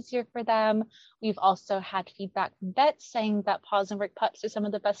much easier for them. We've also had feedback from vets saying that Paws and Work pups are some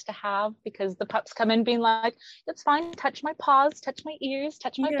of the best to have, because the pups come in being like, it's fine, touch my paws, touch my ears,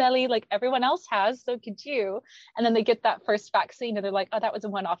 touch my belly, like everyone else has, so could you. And then they get that first vaccine and they're like, oh, that was a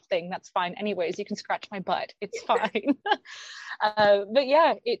one-off thing, that's fine. Anyways, you can scratch my butt, it's fine. But yeah,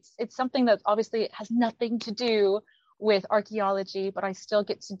 it's something that obviously has nothing to do with archaeology, but I still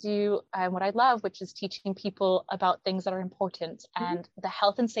get to do what I love, which is teaching people about things that are important. And the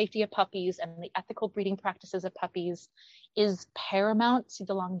health and safety of puppies and the ethical breeding practices of puppies is paramount to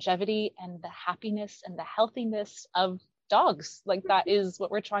the longevity and the happiness and the healthiness of dogs. Like that is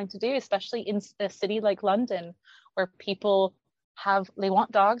what we're trying to do, especially in a city like London, where people they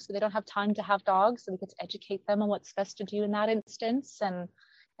want dogs, but they don't have time to have dogs. So we get to educate them on what's best to do in that instance, and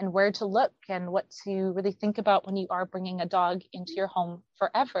where to look and what to really think about when you are bringing a dog into your home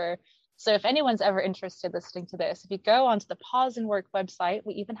forever. So if anyone's ever interested listening to this, if you go onto the Paws and Work website,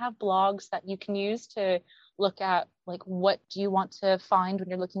 we even have blogs that you can use to look at, like, what do you want to find when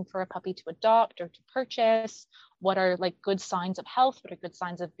you're looking for a puppy to adopt or to purchase? What are like good signs of health? What are good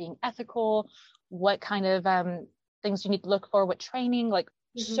signs of being ethical? What kind of things you need to look for? What training? Like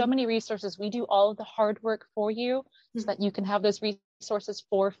so many resources. We do all of the hard work for you so that you can have those resources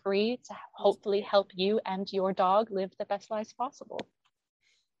for free to hopefully help you and your dog live the best lives possible.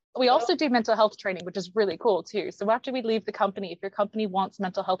 We also do mental health training, which is really cool too. So after we leave the company, if your company wants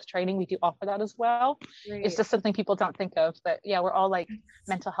mental health training, we do offer that as well. Great. It's just something people don't think of, but yeah, we're all like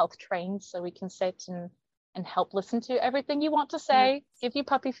mental health trained, so we can sit and help listen to everything you want to say, give you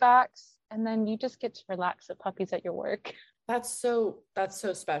puppy facts, and then you just get to relax with puppies at your work. That's so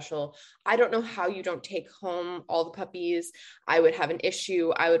special. I don't know how you don't take home all the puppies. I would have an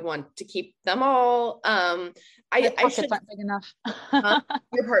issue. I would want to keep them all. My pockets aren't big enough.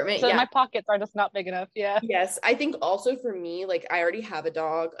 Your apartment, so my pockets are just not big enough. Yeah. Yes, I think also for me, like I already have a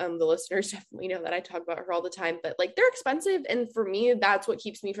dog. The listeners definitely know that I talk about her all the time, but like they're expensive, and for me, that's what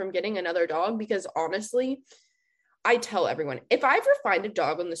keeps me from getting another dog. Because honestly, I tell everyone, if I ever find a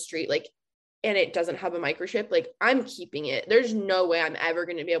dog on the street, like, and it doesn't have a microchip, like I'm keeping it. There's no way I'm ever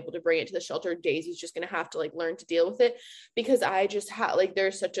going to be able to bring it to the shelter. Daisy's just going to have to like learn to deal with it, because I just have like,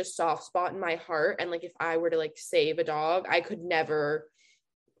 there's such a soft spot in my heart. And like, if I were to like save a dog, I could never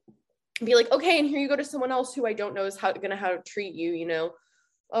be like, okay, and here you go to someone else who I don't know is how to treat you, you know?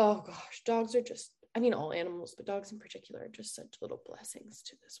 Oh gosh, dogs are just, I mean, all animals, but dogs in particular are just such little blessings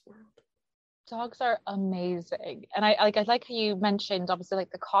to this world. Dogs are amazing. And I like how you mentioned, obviously,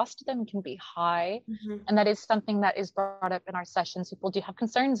 like the cost of them can be high. And that is something that is brought up in our sessions. People do have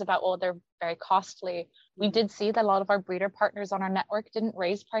concerns about, well, they're very costly. We did see that a lot of our breeder partners on our network didn't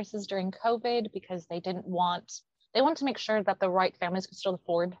raise prices during COVID because they want to make sure that the right families could still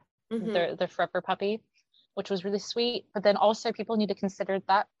afford the forever puppy, which was really sweet. But then also people need to consider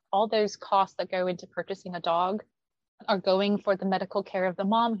that all those costs that go into purchasing a dog are going for the medical care of the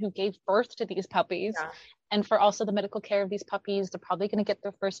mom who gave birth to these puppies, and for also the medical care of these puppies. They're probably going to get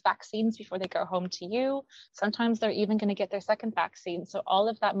their first vaccines before they go home to you. Sometimes they're even going to get their second vaccine. So all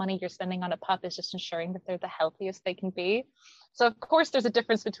of that money you're spending on a pup is just ensuring that they're the healthiest they can be. So of course there's a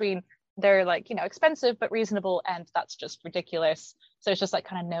difference between they're like, you know, expensive but reasonable, and that's just ridiculous. So it's just like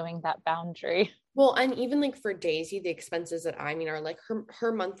kind of knowing that boundary. Well, and even like for Daisy, the expenses that I mean are like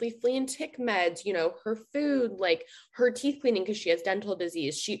her monthly flea and tick meds, you know, her food, like her teeth cleaning because she has dental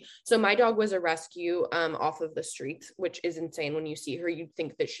disease. So my dog was a rescue off of the streets, which is insane. When you see her, you'd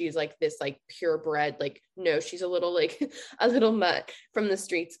think that she's like this like purebred, like no, she's a little like a little mutt from the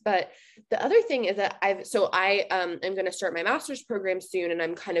streets. But the other thing is that I am going to start my master's program soon, and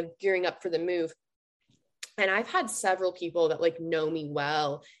I'm kind of gearing up for the move. And I've had several people that like know me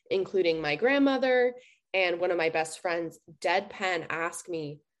well, including my grandmother and one of my best friends, deadpan ask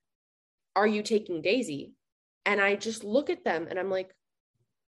me, are you taking Daisy? And I just look at them and I'm like,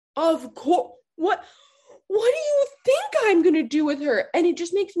 of course, what do you think I'm going to do with her? And it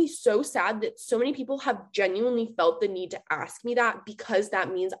just makes me so sad that so many people have genuinely felt the need to ask me that, because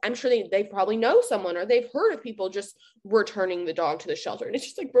that means I'm sure they probably know someone, or they've heard of people just returning the dog to the shelter. And it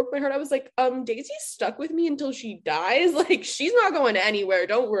just like broke my heart. I was like, Daisy's stuck with me until she dies. Like, she's not going anywhere.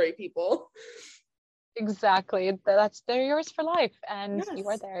 Don't worry, people. Exactly. They're yours for life, and you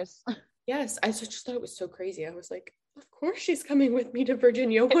are theirs. Yes. I just thought it was so crazy. I was like, of course she's coming with me to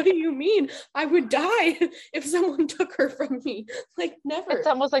Virginia. What do you mean? I would die if someone took her from me. Like, never. It's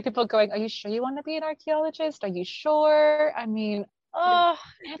almost like people going, are you sure you want to be an archaeologist? Are you sure? I mean,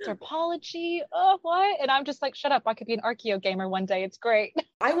 anthropology, what? And I'm just like, shut up, I could be an archaeo gamer one day. It's great.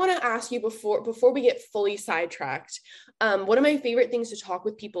 I want to ask you before we get fully sidetracked, one of my favorite things to talk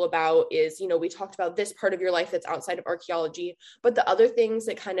with people about is, you know, we talked about this part of your life that's outside of archaeology, but the other things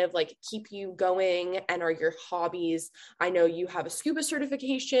that kind of like keep you going and are your hobbies. I know you have a scuba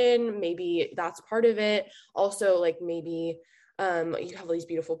certification, maybe that's part of it. Also, like maybe you have all these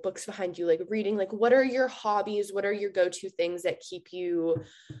beautiful books behind you, like reading. Like, what are your hobbies? What are your go-to things that keep you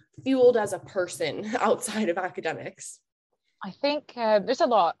fueled as a person outside of academics? I think there's a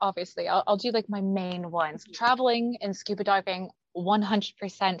lot, obviously. I'll do like my main ones. Traveling and scuba diving,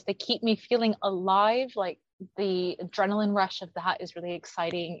 100%. They keep me feeling alive. Like the adrenaline rush of that is really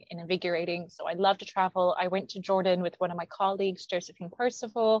exciting and invigorating. So I love to travel. I went to Jordan with one of my colleagues, Josephine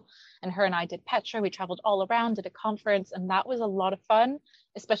Percival, and her and I did Petra. We traveled all around, did a conference, and that was a lot of fun,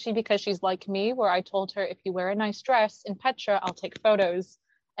 especially because she's like me, where I told her, if you wear a nice dress in Petra, I'll take photos.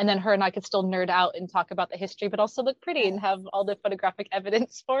 And then her and I could still nerd out and talk about the history, but also look pretty and have all the photographic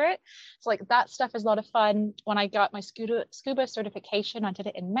evidence for it. So like that stuff is a lot of fun. When I got my scuba certification, I did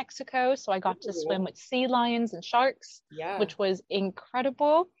it in Mexico. So I got to swim with sea lions and sharks, which was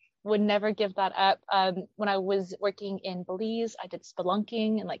incredible. Would never give that up. When I was working in Belize, I did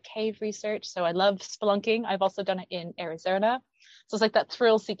spelunking and like cave research. So I love spelunking. I've also done it in Arizona. So it's like that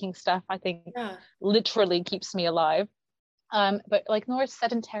thrill seeking stuff, I think literally keeps me alive. But like more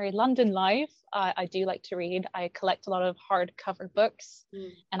sedentary London life, I do like to read. I collect a lot of hardcover books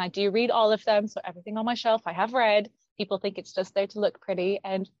and I do read all of them. So everything on my shelf I have read. People think it's just there to look pretty,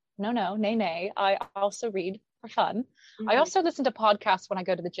 and nay. I also read for fun. I also listen to podcasts when I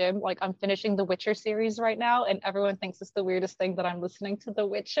go to the gym. Like I'm finishing the Witcher series right now, and everyone thinks it's the weirdest thing that I'm listening to The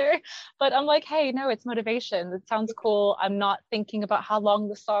Witcher. But I'm like, hey, no, it's motivation. It sounds cool. I'm not thinking about how long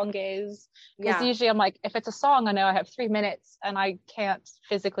the song is. Because usually I'm like, if it's a song, I know I have 3 minutes and I can't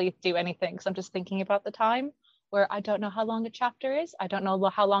physically do anything. So I'm just thinking about the time, where I don't know how long a chapter is. I don't know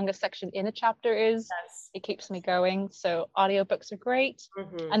how long a section in a chapter is. It keeps me going. So audiobooks are great.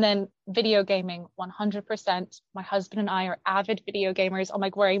 And then video gaming, 100%. My husband and I are avid video gamers. I'm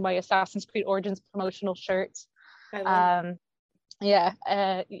like wearing my Assassin's Creed Origins promotional shirt. It's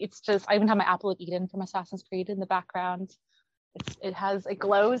just, I even have my Apple of Eden from Assassin's Creed in the background. It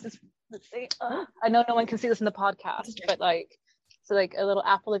glows. Let's see. I know no one can see this in the podcast, but like, so like a little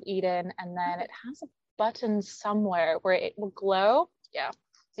Apple of Eden, and then it has a button somewhere where it will glow. So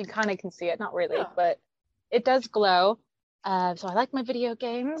you kind of can see it, not really, but it does glow. So I like my video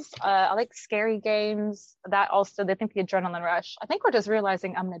games. I like scary games. That also, they think the adrenaline rush. I think we're just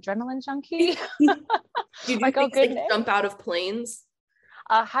realizing I'm an adrenaline junkie. Do like, oh goodness, jump out of planes?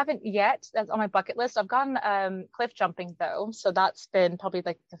 Haven't yet. That's on my bucket list. I've gone cliff jumping though, so that's been probably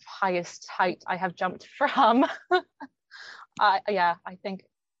like the highest height I have jumped from. I think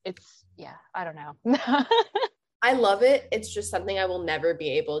it's, I don't know. I love it. It's just something I will never be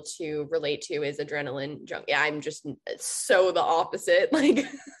able to relate to is adrenaline junk. I'm just so the opposite. Like,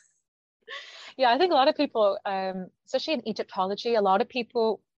 I think a lot of people, especially in Egyptology, a lot of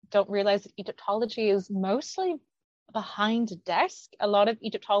people don't realize that Egyptology is mostly behind a desk. A lot of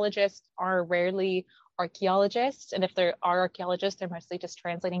Egyptologists are rarely archaeologists, and if there are archaeologists, they're mostly just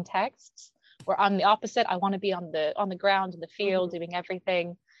translating texts. Where I'm the opposite. I want to be on the ground in the field doing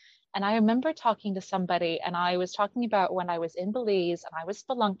everything. And I remember talking to somebody, and I was talking about when I was in Belize and I was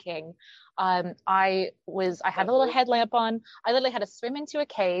spelunking. I had a little headlamp on. I literally had to swim into a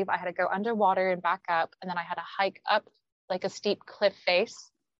cave. I had to go underwater and back up, and then I had to hike up like a steep cliff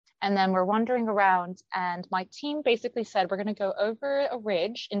face. And then we're wandering around, and my team basically said, we're going to go over a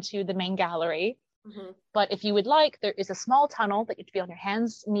ridge into the main gallery. But if you would like, there is a small tunnel that you have to be on your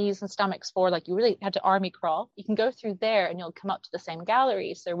hands, knees, and stomachs for. Like you really had to army crawl. You can go through there and you'll come up to the same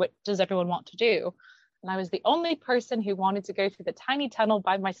gallery. So what does everyone want to do? And I was the only person who wanted to go through the tiny tunnel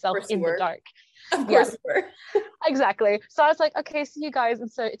by myself in the dark. Of course you were. Exactly. So I was like, okay, see you guys.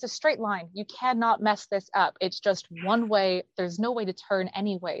 And so it's a straight line. You cannot mess this up. It's just one way. There's no way to turn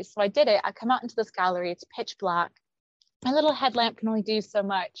anyway. So I did it. I come out into this gallery. It's pitch black. My little headlamp can only do so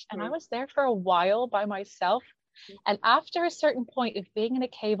much. And I was there for a while by myself. And after a certain point of being in a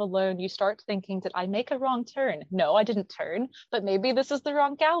cave alone, you start thinking, did I make a wrong turn? No, I didn't turn, but maybe this is the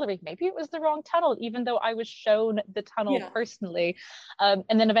wrong gallery. Maybe it was the wrong tunnel, even though I was shown the tunnel personally.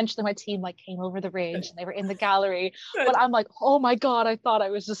 And then eventually my team like came over the ridge and they were in the gallery. But I'm like, oh my God, I thought I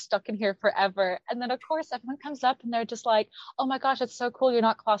was just stuck in here forever. And then of course everyone comes up and they're just like, oh my gosh, it's so cool. You're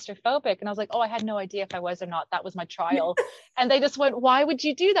not claustrophobic. And I was like, oh, I had no idea if I was or not. That was my trial. And they just went, why would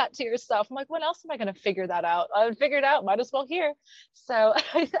you do that to yourself? I'm like, when else am I going to figure that out? I would figure it out, might as well here. So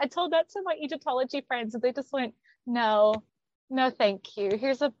I told that to my Egyptology friends and they just went, no, thank you.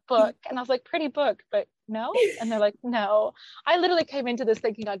 Here's a book. And I was like, pretty book, but no. And they're like, no. I literally came into this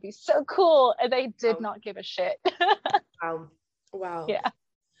thinking I'd be so cool, and they did not give a shit. Wow. Yeah.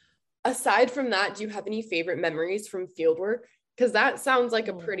 Aside from that, do you have any favorite memories from fieldwork? Because that sounds like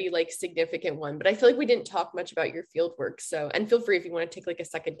a pretty like significant one, but I feel like we didn't talk much about your fieldwork. So, and feel free if you want to take like a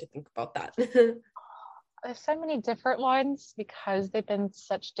second to think about that. There's so many different ones because they've been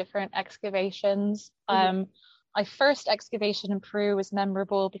such different excavations. My first excavation in Peru was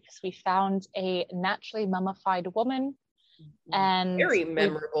memorable because we found a naturally mummified woman. And very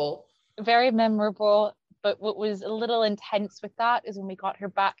memorable. Very memorable. But what was a little intense with that is when we got her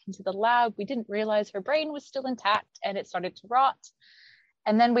back into the lab, we didn't realize her brain was still intact and it started to rot.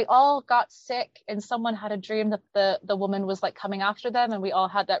 And then we all got sick, and someone had a dream that the woman was like coming after them, and we all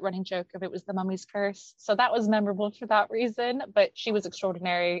had that running joke of it was the mummy's curse. So that was memorable for that reason. But she was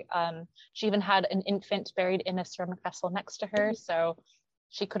extraordinary. She even had an infant buried in a ceramic vessel next to her. So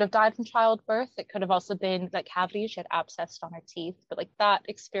she could have died from childbirth. It could have also been like cavities. She had abscess on her teeth. But like that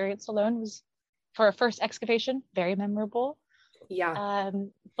experience alone was, for a first excavation, very memorable. Yeah.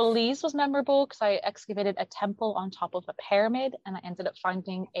 Belize was memorable because I excavated a temple on top of a pyramid, and I ended up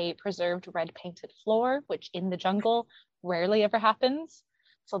finding a preserved red painted floor, which in the jungle rarely ever happens.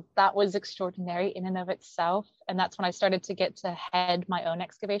 So that was extraordinary in and of itself. And that's when I started to get to head my own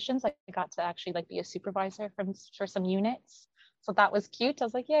excavations. I got to actually like be a supervisor for some units. So that was cute. I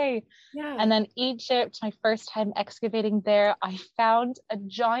was like, yay. Yeah. And then Egypt, my first time excavating there, I found a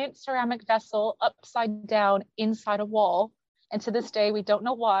giant ceramic vessel upside down inside a wall. And to this day, we don't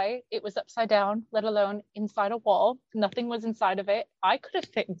know why it was upside down, let alone inside a wall. Nothing was inside of it. I could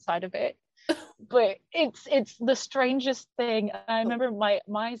have fit inside of it, but it's the strangest thing. I remember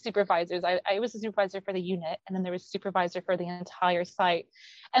my supervisors, I was a supervisor for the unit, and then there was a supervisor for the entire site.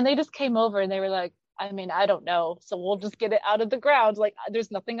 And they just came over and they were like, I mean, I don't know. So we'll just get it out of the ground. Like, there's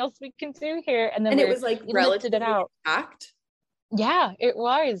nothing else we can do here. And then it was like relatively intact. Yeah, it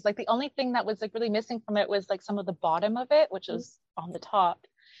was. Like the only thing that was like really missing from it was like some of the bottom of it, which was on the top.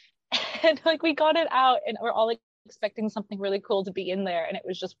 And like we got it out, and we're all like expecting something really cool to be in there, and it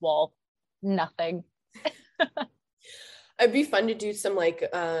was just wall, nothing. It'd be fun to do some like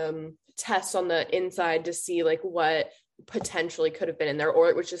tests on the inside to see like what potentially could have been in there, or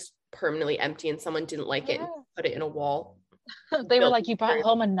it was just permanently empty and someone didn't like it and put it in a wall. They were like, you brought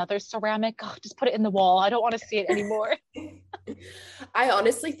home another ceramic, oh, just put it in the wall, I don't want to see it anymore. I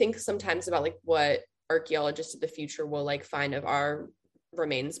honestly think sometimes about like what archaeologists of the future will like find of our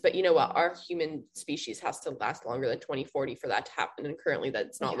remains, but you know what, our human species has to last longer than 2040 for that to happen, and currently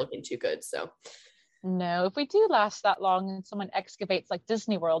that's not looking too good. So no, if we do last that long and someone excavates like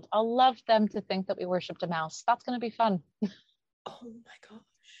Disney World, I'll love them to think that we worshipped a mouse. That's going to be fun. Oh my gosh,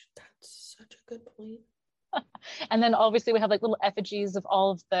 that's such a good point. And then obviously we have like little effigies of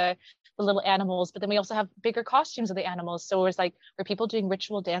all of the little animals, but then we also have bigger costumes of the animals. So it was like, were people doing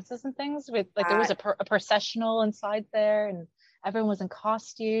ritual dances and things with like, there was a processional inside there, and everyone was in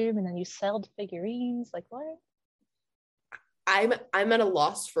costume, and then you sold figurines. Like what? I'm at a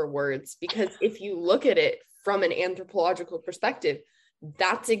loss for words, because if you look at it from an anthropological perspective,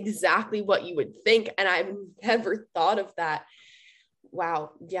 that's exactly what you would think. And I've never thought of that.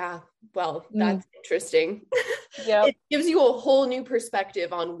 Wow. Yeah. Well, that's interesting. Yeah. It gives you a whole new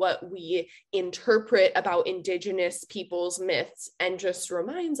perspective on what we interpret about Indigenous people's myths, and just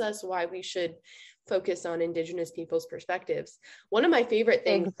reminds us why we should focus on Indigenous people's perspectives. One of my favorite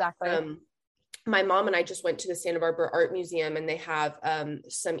things, exactly. My mom and I just went to the Santa Barbara Art Museum, and they have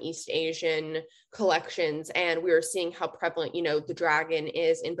some East Asian collections, and we were seeing how prevalent, you know, the dragon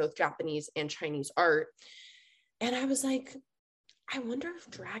is in both Japanese and Chinese art. And I was like, I wonder if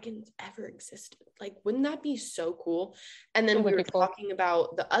dragons ever existed. Like, wouldn't that be so cool? And then we were talking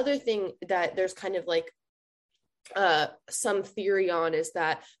about the other thing that there's kind of like some theory on, is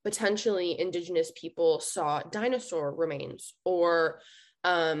that potentially Indigenous people saw dinosaur remains, or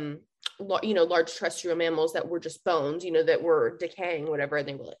you know, large terrestrial mammals that were just bones, you know, that were decaying, whatever. And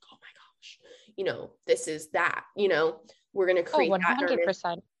they were like, oh my gosh, you know, this is that, you know, we're going to create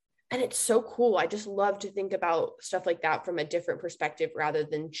 100%. And it's so cool. I just love to think about stuff like that from a different perspective, rather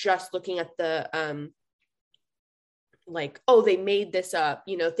than just looking at the like, oh, they made this up,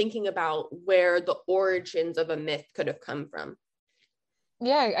 you know, thinking about where the origins of a myth could have come from.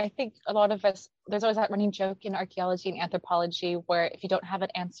 Yeah, I think a lot of us, there's always that running joke in archaeology and anthropology where if you don't have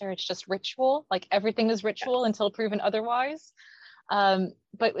an answer, it's just ritual. Like everything is ritual until proven otherwise.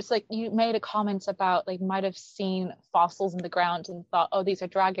 But it's like you made a comment about like might have seen fossils in the ground and thought, oh, these are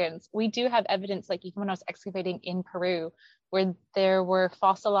dragons. We do have evidence, like even when I was excavating in Peru, where there were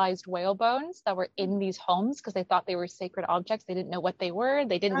fossilized whale bones that were in these homes because they thought they were sacred objects. They didn't know what they were.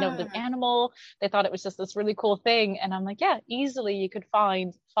 They didn't know the animal. They thought it was just this really cool thing. And I'm like, yeah, easily you could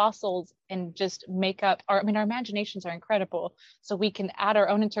find fossils and just make up our imaginations are incredible. So we can add our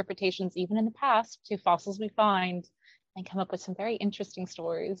own interpretations, even in the past, to fossils we find, and come up with some very interesting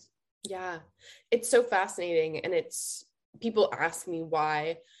stories. Yeah, it's so fascinating. And it's, people ask me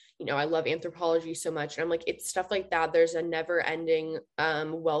why, you know, I love anthropology so much. And I'm like, it's stuff like that. There's a never ending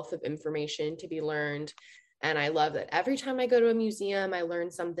wealth of information to be learned. And I love that every time I go to a museum, I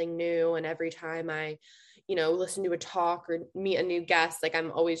learn something new. And every time I, listen to a talk or meet a new guest, like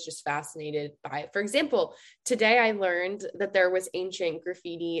I'm always just fascinated by it. For example, today I learned that there was ancient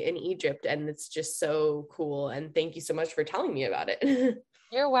graffiti in Egypt, and it's just so cool. And thank you so much for telling me about it.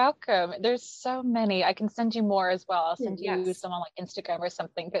 You're welcome. There's so many. I can send you more as well. I'll send you Yes. some on like Instagram or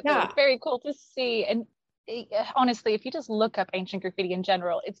something, but Yeah. they're very cool to see. And honestly, if you just look up ancient graffiti in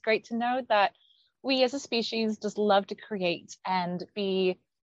general, it's great to know that we as a species just love to create and be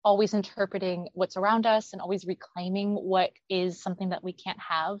always interpreting what's around us and always reclaiming what is something that we can't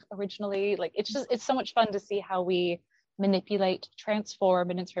have originally. Like it's so much fun to see how we manipulate, transform,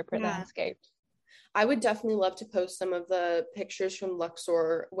 and interpret landscape. I would definitely love to post some of the pictures from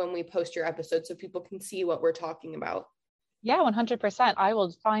Luxor when we post your episode so people can see what we're talking about. Yeah, 100%. I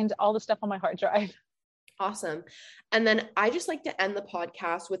will find all the stuff on my hard drive. Awesome. And then I just like to end the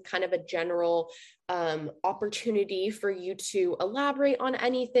podcast with kind of a general opportunity for you to elaborate on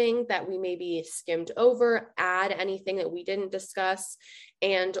anything that we maybe skimmed over, add anything that we didn't discuss,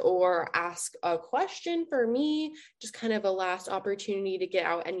 and or ask a question for me, just kind of a last opportunity to get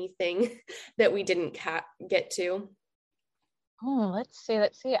out anything that we didn't get to. Oh, let's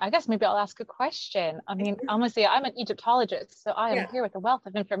see. I guess maybe I'll ask a question. I mean, honestly, I'm an Egyptologist, so I am here with a wealth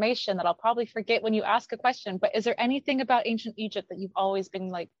of information that I'll probably forget when you ask a question. But is there anything about ancient Egypt that you've always been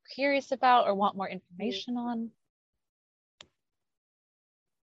like curious about or want more information on?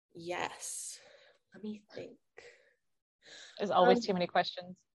 Yes. Let me think. There's always too many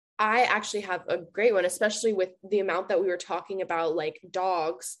questions. I actually have a great one, especially with the amount that we were talking about, like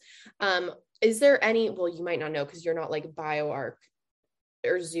dogs. Is there any, well, you might not know because you're not like BioArc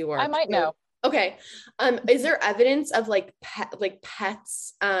or ZooArc. I might know. Okay. Is there evidence of like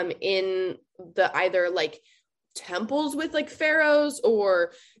pets in the either like temples with like pharaohs,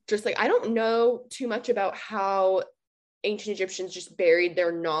 or just like, I don't know too much about how ancient Egyptians just buried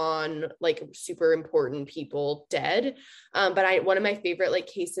their like super important people dead. But one of my favorite like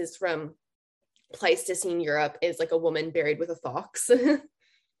cases from Pleistocene Europe is like a woman buried with a fox.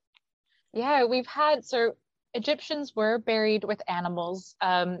 Yeah, so Egyptians were buried with animals,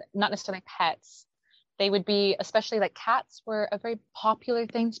 not necessarily pets. They would be, especially like cats were a very popular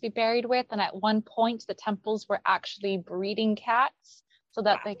thing to be buried with. And at one point, the temples were actually breeding cats so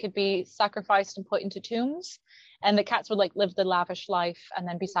that they could be sacrificed and put into tombs. And the cats would like live the lavish life and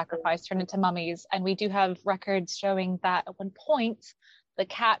then be sacrificed, turned into mummies. And we do have records showing that at one point, the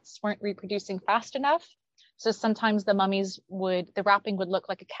cats weren't reproducing fast enough. So sometimes the wrapping would look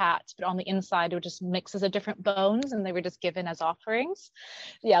like a cat, but on the inside it would just mixes of different bones, and they were just given as offerings.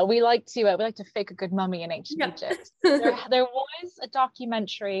 Yeah, we like to fake a good mummy in ancient Egypt. There was a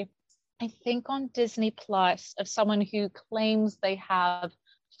documentary, I think on Disney Plus, of someone who claims they have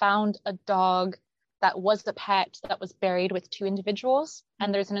found a dog that was the pet that was buried with two individuals,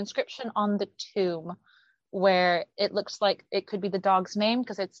 and there's an inscription on the tomb where it looks like it could be the dog's name,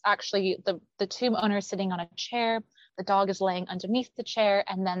 because it's actually the tomb owner is sitting on a chair, the dog is laying underneath the chair,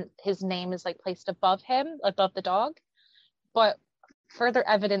 and then his name is like placed above the dog. But further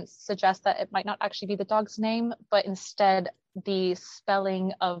evidence suggests that it might not actually be the dog's name, but instead the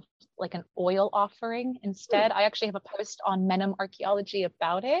spelling of like an oil offering instead. I actually have a post on Menem Archaeology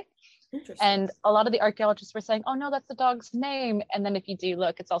about it. And a lot of the archaeologists were saying, oh no, that's the dog's name. And then if you do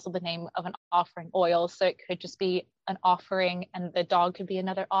look, it's also the name of an offering oil. So it could just be an offering, and the dog could be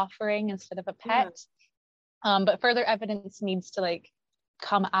another offering instead of a pet. But further evidence needs to like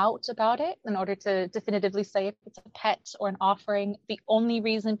come out about it in order to definitively say if it's a pet or an offering. The only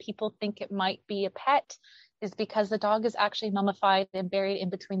reason people think it might be a pet is because the dog is actually mummified and buried in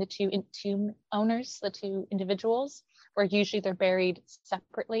between the two tomb owners, the two individuals, where usually they're buried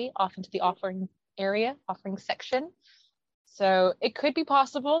separately off into the offering section. So it could be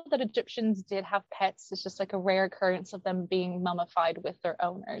possible that Egyptians did have pets. It's just like a rare occurrence of them being mummified with their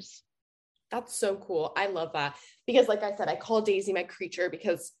owners. That's so cool. I love that. Because like I said, I call Daisy my creature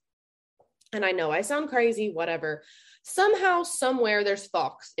because, and I know I sound crazy, whatever, somehow, somewhere there's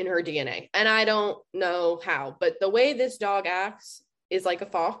fox in her DNA. And I don't know how, but the way this dog acts is like a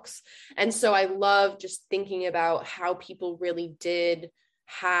fox. And so I love just thinking about how people really did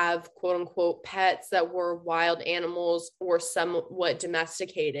have quote unquote pets that were wild animals or somewhat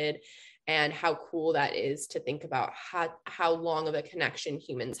domesticated, and how cool that is to think about how long of a connection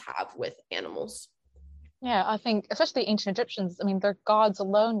humans have with animals. Yeah, I think especially ancient Egyptians, I mean, their gods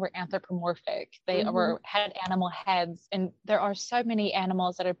alone were anthropomorphic. They had animal heads, and there are so many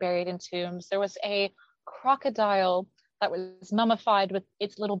animals that are buried in tombs. There was a crocodile that was mummified with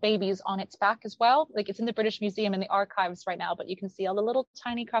its little babies on its back as well. Like it's in the British Museum in the archives right now, but you can see all the little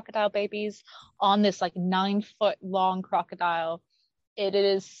tiny crocodile babies on this like 9-foot long crocodile. It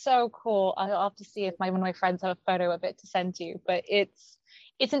is so cool. I'll have to see if one of my friends have a photo of it to send you, but it's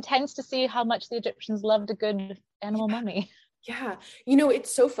intense to see how much the Egyptians loved a good animal mummy. Yeah. You know,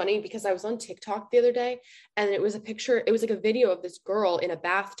 it's so funny because I was on TikTok the other day and it was like a video of this girl in a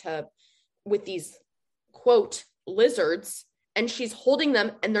bathtub with these quote lizards, and she's holding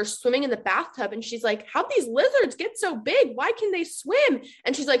them and they're swimming in the bathtub, and she's like, how'd these lizards get so big? Why can they swim?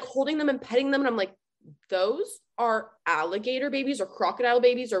 And she's like holding them and petting them, and I'm like, those are alligator babies or crocodile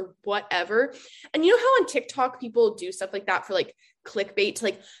babies or whatever. And you know how on TikTok people do stuff like that for like clickbait to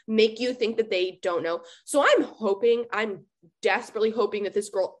like make you think that they don't know. So I'm desperately hoping that this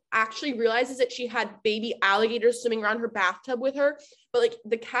girl actually realizes that she had baby alligators swimming around her bathtub with her. But like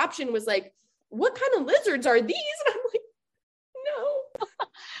the caption was like, what kind of lizards are these? And I'm like, no.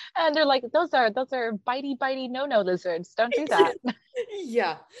 And they're like, those are bitey no lizards. Don't do that.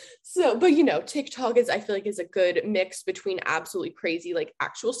 Yeah. So, but you know, TikTok I feel like is a good mix between absolutely crazy like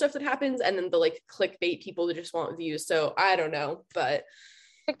actual stuff that happens and then the like clickbait people that just want views. So I don't know, but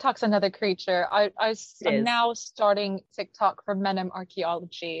TikTok's another creature. I'm now starting TikTok for Menem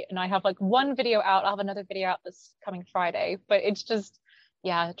archaeology, and I have like one video out. I'll have another video out this coming Friday, but it's just,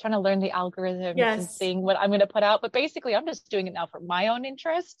 yeah, trying to learn the algorithm and seeing what I'm going to put out. But basically, I'm just doing it now for my own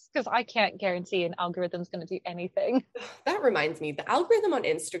interests because I can't guarantee an algorithm's going to do anything. That reminds me, the algorithm on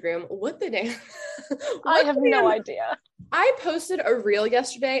Instagram, what the damn? I have no idea. I posted a reel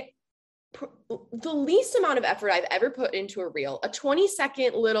yesterday. The least amount of effort I've ever put into a reel, a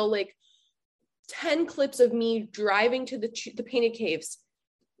 20-second little like 10 clips of me driving to the Painted Caves,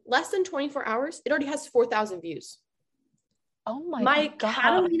 less than 24 hours, it already has 4,000 views. Oh my God.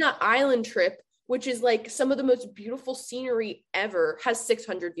 Catalina Island trip, which is like some of the most beautiful scenery ever, has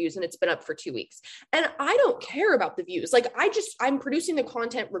 600 views and it's been up for 2 weeks. And I don't care about the views. Like I'm producing the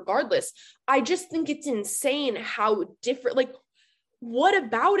content regardless. I just think it's insane how different, like what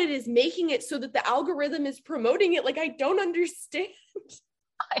about it is making it so that the algorithm is promoting it? Like, I don't understand.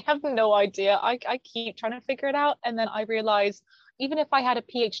 I have no idea. I keep trying to figure it out. And then I realize even if I had a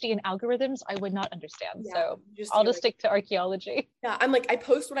PhD in algorithms, I would not understand. Yeah, so I'll just stick to archaeology. Yeah, I'm like, I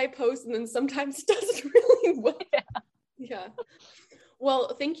post what I post and then sometimes it doesn't really work. Yeah.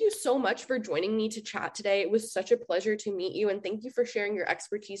 Well, thank you so much for joining me to chat today. It was such a pleasure to meet you. And thank you for sharing your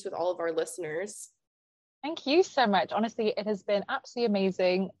expertise with all of our listeners. Thank you so much. Honestly, it has been absolutely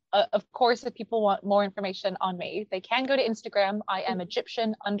amazing. Of course, if people want more information on me, they can go to Instagram. I am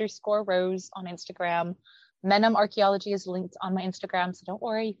Egyptian_Rose on Instagram. Menem Archaeology is linked on my Instagram, so don't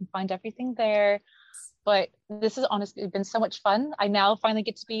worry, you can find everything there. But this has honestly been so much fun. I now finally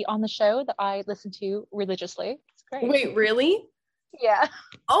get to be on the show that I listen to religiously. It's great. Wait, really? Yeah.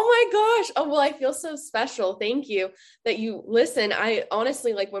 Oh my gosh. Oh, well, I feel so special. Thank you that you listen. I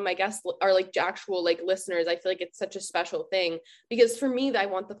honestly, like when my guests are like actual like listeners, I feel like it's such a special thing because for me, I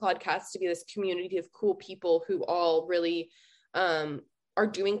want the podcast to be this community of cool people who all really are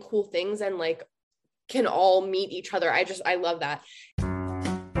doing cool things and like can all meet each other. I love that.